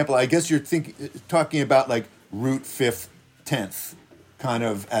an example. I guess you're talking about like root, fifth, 10th, kind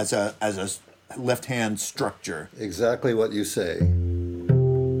of as a left hand structure. Exactly what you say.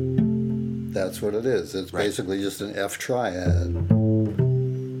 That's what it is. It's basically just an F triad,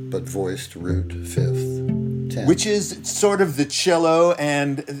 but voiced root, fifth, 10th. Which is sort of the cello,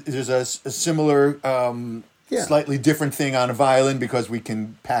 and there's a similar, slightly different thing on a violin because we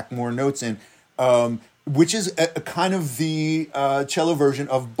can pack more notes in. Which is a kind of the cello version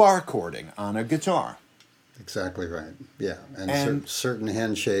of bar chording on a guitar. Exactly right. Yeah, and certain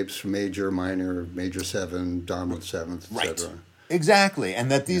hand shapes: major, minor, major seven, dominant seventh, etc. Exactly,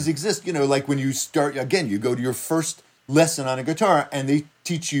 and that these exist. You know, like when you start again, you go to your first lesson on a guitar, and they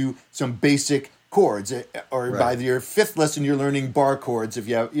teach you some basic chords. Or by your fifth lesson, you're learning bar chords. If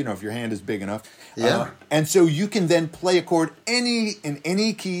you have, if your hand is big enough. Yeah. And so you can then play a chord in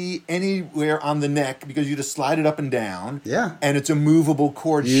any key, anywhere on the neck, because you just slide it up and down. Yeah. And it's a movable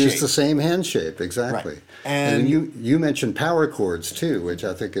chord shape. Use the same hand shape, exactly. Right. And you mentioned power chords too, which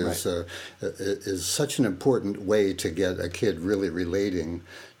I think is such an important way to get a kid really relating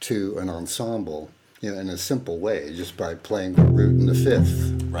to an ensemble, in a simple way, just by playing the root and the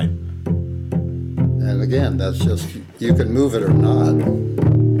fifth. Right. And again, that's just, you can move it or not.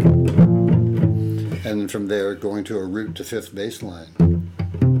 And from there, going to a root to fifth bass line.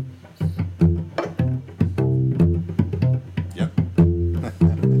 Yep.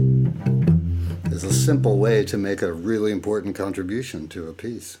 It's a simple way to make a really important contribution to a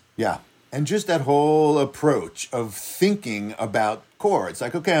piece. Yeah. And just that whole approach of thinking about chords.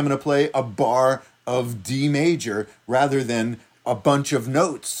 Like, okay, I'm going to play a bar of D major rather than a bunch of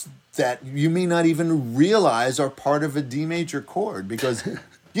notes that you may not even realize are part of a D major chord because...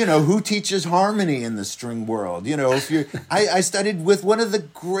 who teaches harmony in the string world? I studied with one of the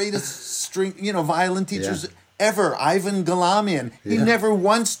greatest violin teachers ever, Ivan Galamian. He never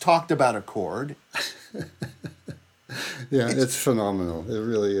once talked about a chord. It's phenomenal. It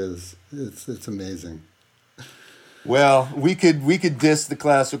really is. It's amazing. Well, we could diss the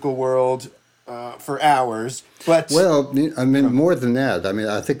classical world for hours, but more than that. I mean,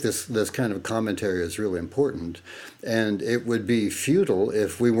 I think this kind of commentary is really important, and it would be futile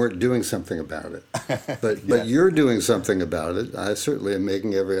if we weren't doing something about it. But you're doing something about it. I certainly am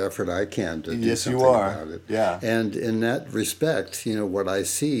making every effort I can to do something about it. Yeah. And in that respect, what I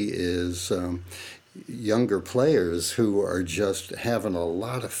see is younger players who are just having a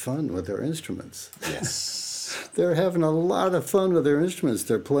lot of fun with their instruments. Yes. They're having a lot of fun with their instruments.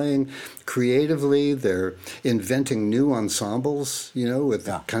 They're playing creatively. They're inventing new ensembles, with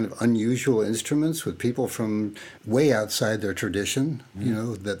kind of unusual instruments, with people from way outside their tradition,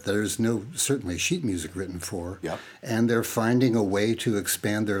 that there's no certainly sheet music written for. Yep. And they're finding a way to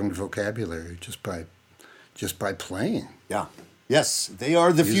expand their own vocabulary just by playing. Yeah. Yes, they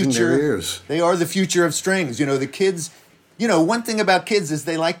are the Using future. their ears. They are the future of strings. The kids. One thing about kids is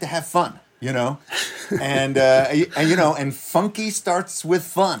they like to have fun. And funky starts with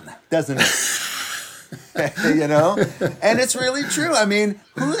fun, doesn't it? And it's really true. I mean,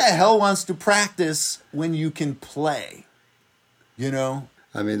 who the hell wants to practice when you can play? I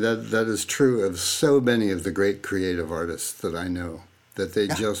mean, that is true of so many of the great creative artists that I know, that they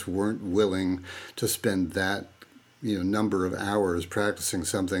just weren't willing to spend that, number of hours practicing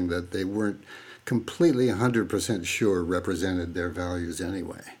something that they weren't completely 100% sure represented their values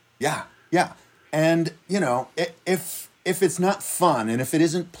anyway. Yeah. Yeah. And, if it's not fun and if it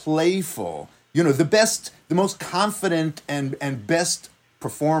isn't playful, the most confident and best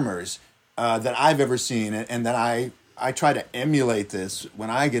performers that I've ever seen, and that I try to emulate this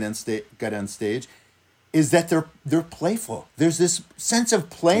when I get on stage, is that they're playful. There's this sense of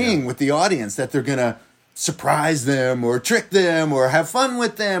playing with the audience, that they're going to surprise them or trick them or have fun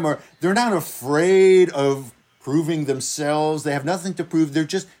with them, or they're not afraid of proving themselves. They have nothing to prove. They're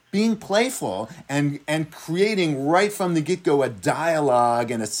just being playful and creating right from the get-go a dialogue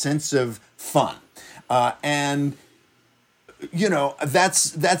and a sense of fun. And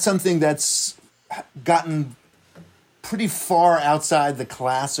that's something that's gotten pretty far outside the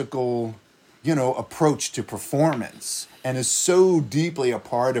classical, approach to performance, and is so deeply a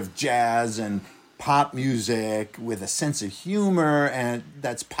part of jazz and pop music, with a sense of humor and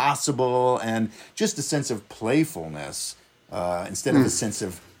that's possible, and just a sense of playfulness instead of a sense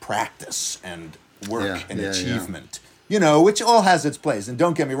of practice and work and achievement. Which all has its place. And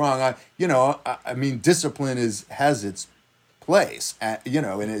don't get me wrong, I mean, discipline has its place, and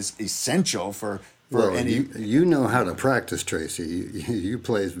is essential for Well, any. you know how to practice, Tracy. You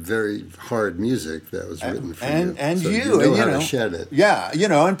play very hard music that was written for you. And so you know and, how to shed it. Yeah,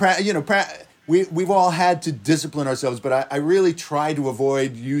 we've all had to discipline ourselves, but I really try to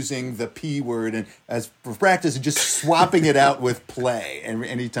avoid using the P word and as for practice and just swapping it out with play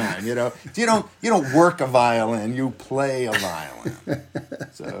anytime. You don't work a violin, you play a violin.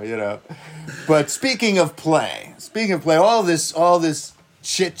 So but speaking of play, all this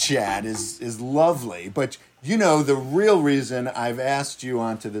chit chat is lovely, but the real reason I've asked you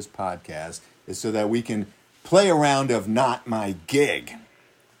onto this podcast is so that we can play a round of Not My Gig.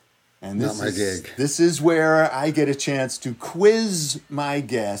 And this is where I get a chance to quiz my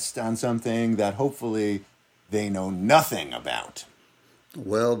guest on something that hopefully they know nothing about.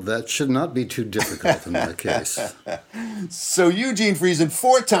 Well, that should not be too difficult in my case. So Eugene Friesen,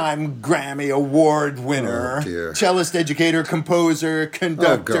 4-time Grammy Award winner, cellist, educator, composer,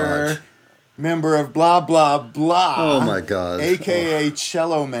 conductor, member of Blah, Blah, Blah. Oh, my God. A.K.A.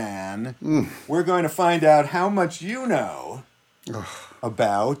 Cello Man. We're going to find out how much you know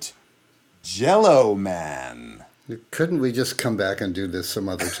about Jello Man. Couldn't we just come back and do this some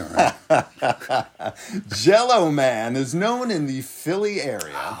other time? Jello Man is known in the Philly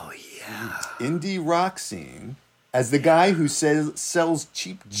area, indie rock scene, as the guy who sells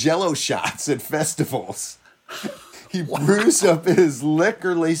cheap Jello shots at festivals. He brews up his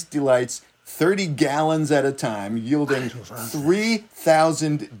liquor-laced delights 30 gallons at a time, yielding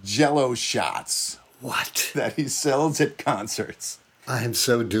 3,000 Jello shots. What? That he sells at concerts. I am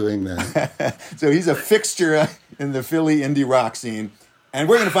so doing that. So he's a fixture in the Philly indie rock scene. And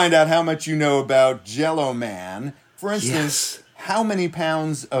we're going to find out how much you know about Jello Man. For instance, how many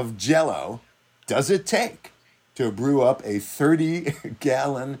pounds of Jello does it take to brew up a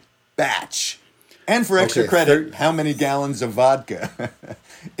 30-gallon batch? And for extra credit, how many gallons of vodka?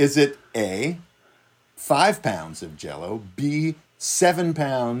 Is it A, 5 pounds of Jello, B, 7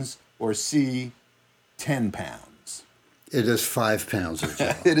 pounds, or C, 10 pounds? It is 5 pounds of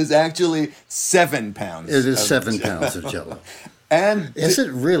Jello. It is actually 7 pounds. It is 7 pounds of Jello. And is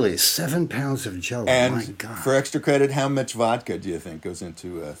it really 7 pounds of Jello? And my God. For extra credit, how much vodka do you think goes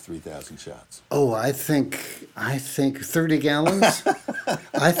into 3,000 shots? Oh, I think 30 gallons.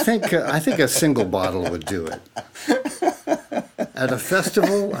 I think a single bottle would do it. At a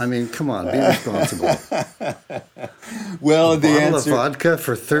festival, I mean, come on, be responsible. Well, the bottle answer of vodka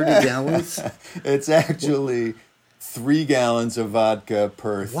for 30 gallons. It's actually 3 gallons of vodka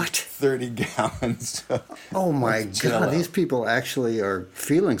per 30 gallons. Oh my God! These people actually are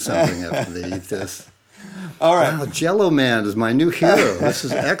feeling something after they eat this. All right, wow, Jello Man is my new hero. This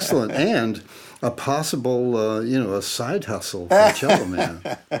is excellent, and a possible, a side hustle for Jello Man.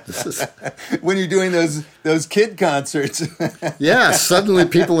 This is when you're doing those kid concerts. Yeah, suddenly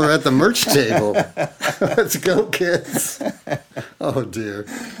people are at the merch table. Let's go, kids. Oh, dear.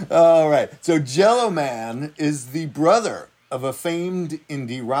 All right. So Jello Man is the brother of a famed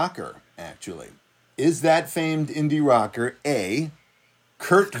indie rocker, actually. Is that famed indie rocker A,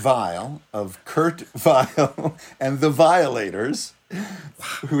 Kurt Vile of Kurt Vile and the Violators,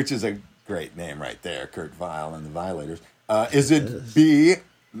 which is a great name right there, Kurt Vile and the Violators. Is it B,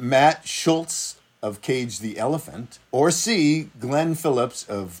 Matt Schultz of Cage the Elephant, or C, Glenn Phillips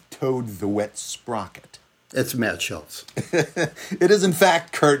of Toad the Wet Sprocket? It's Matt Schultz. It is, in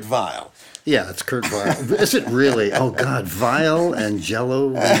fact, Kurt Vile. Yeah, it's Kurt Vile. Is it really? Oh, God, Vile and Jello,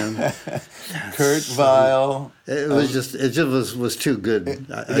 man. Kurt Vile. It was too good.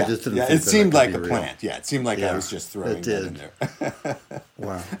 I just didn't think it seemed like a real. plant. Yeah, it seemed like I was just throwing that in there.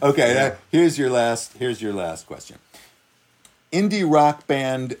 Wow. Okay, now here's your last question. Indie rock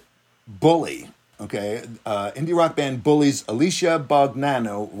band Bully. Okay, indie rock band Bully's Alicia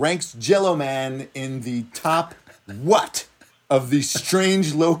Bognanno ranks Jello Man in the top what of the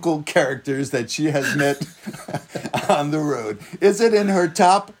strange local characters that she has met on the road? Is it in her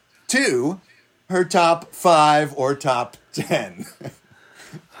top 2, her top 5, or top 10?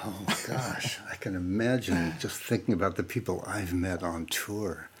 Oh, gosh. I can imagine just thinking about the people I've met on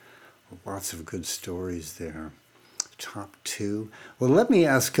tour. Lots of good stories there. Top 2. Well, let me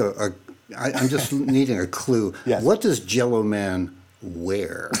ask I'm just needing a clue. Yes. What does Jello Man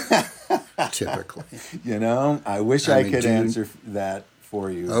wear, typically? I wish I could answer that for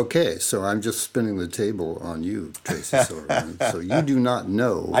you. Okay, so I'm just spinning the table on you, Tracy Silverman. So you do not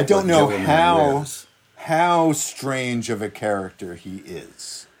know. I don't know Jello Man wears. how strange of a character he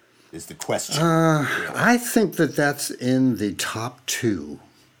is the question. I think that's in the top 2.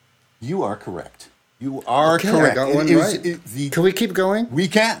 You are correct. You are okay, correct. I got one right. Can we keep going? We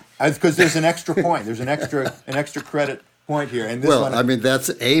can, because there's an extra point. There's an extra credit point here. And this Well, one, I mean, that's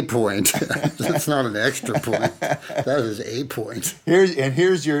a point. That's not an extra point. That is a point.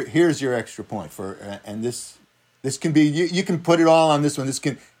 here's your extra point for, and this can be, you can put it all on this one.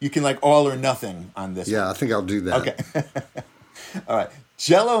 You can like all or nothing on this. Yeah, I think I'll do that. Okay. All right.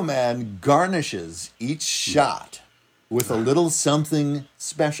 Jello Man garnishes each shot with a little something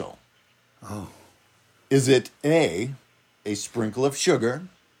special. Oh. Is it A, a sprinkle of sugar,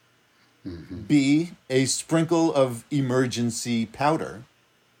 B, a sprinkle of emergency powder,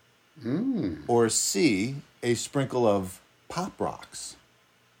 or C, a sprinkle of Pop Rocks?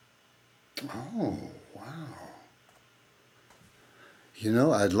 Oh, wow. You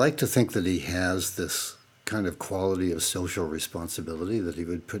know, I'd like to think that he has this kind of quality of social responsibility, that he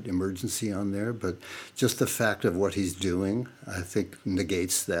would put emergency on there, but just the fact of what he's doing, I think,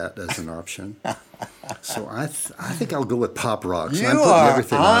 negates that as an option. So I think I'll go with Pop Rocks. You I'm putting are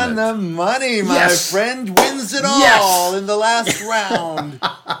everything on it. the money, my Yes. friend. Wins it Yes. all in the last round.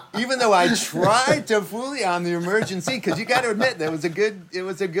 Even though I tried to fool you on the emergency, because you got to admit it was a good.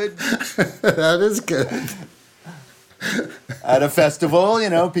 That is good. At a festival,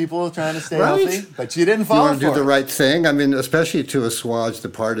 people trying to stay Right. healthy, but you didn't You fall want to for do the it. right thing. I mean, especially to assuage the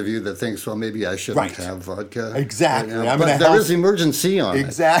part of you that thinks, well, maybe I shouldn't Right. have vodka. Exactly. Right now. I'm But gonna there help- is emergency on it.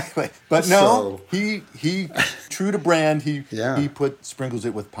 Exactly, but no, So- he true to brand. He Yeah. sprinkles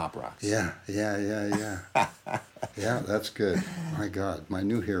it with Pop Rocks. Yeah. Yeah, that's good. My God, my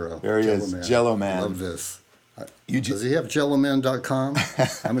new hero. There he is, Jello Man. Love this. You Does he have jelloman.com?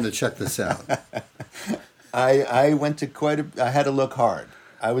 I'm going to check this out. I went to I had to look hard.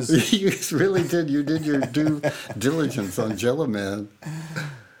 I was You really did. You did your due diligence on Jello Man.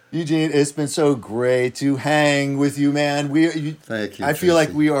 Eugene. It's been so great to hang with you, man. Thank you, I feel like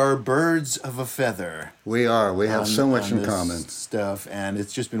Tracy. we are birds of a feather. We are. We have so much on in this common. stuff, and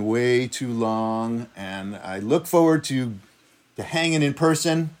it's just been way too long. And I look forward to hanging in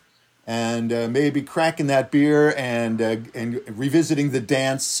person, and maybe cracking that beer and revisiting the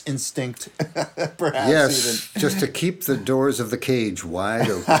dance instinct, perhaps. Yes, just to keep the doors of the cage wide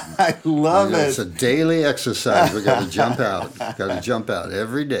open. I love It's a it. daily exercise. We got to jump out. Got to jump out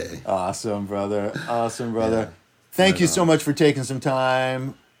every day. Awesome, brother. Awesome, brother. Thank you so much for taking some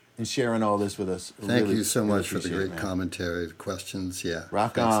time and sharing all this with us. Thank Really, you so really much for the appreciate it, great man. commentary, the questions. Yeah.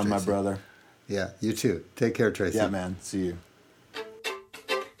 Rock Thanks, on, my Tracy. brother. Yeah, you too. Take care, Tracy. Yeah, man. See you.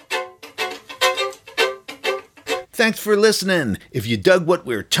 Thanks for listening. If you dug what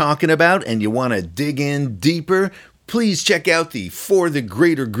we're talking about and you want to dig in deeper, please check out the For the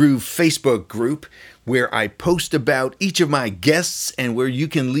Greater Groove Facebook group, where I post about each of my guests and where you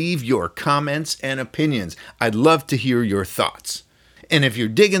can leave your comments and opinions. I'd love to hear your thoughts. And if you're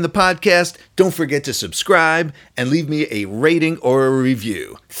digging the podcast, don't forget to subscribe and leave me a rating or a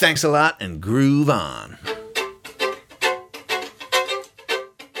review. Thanks a lot and groove on.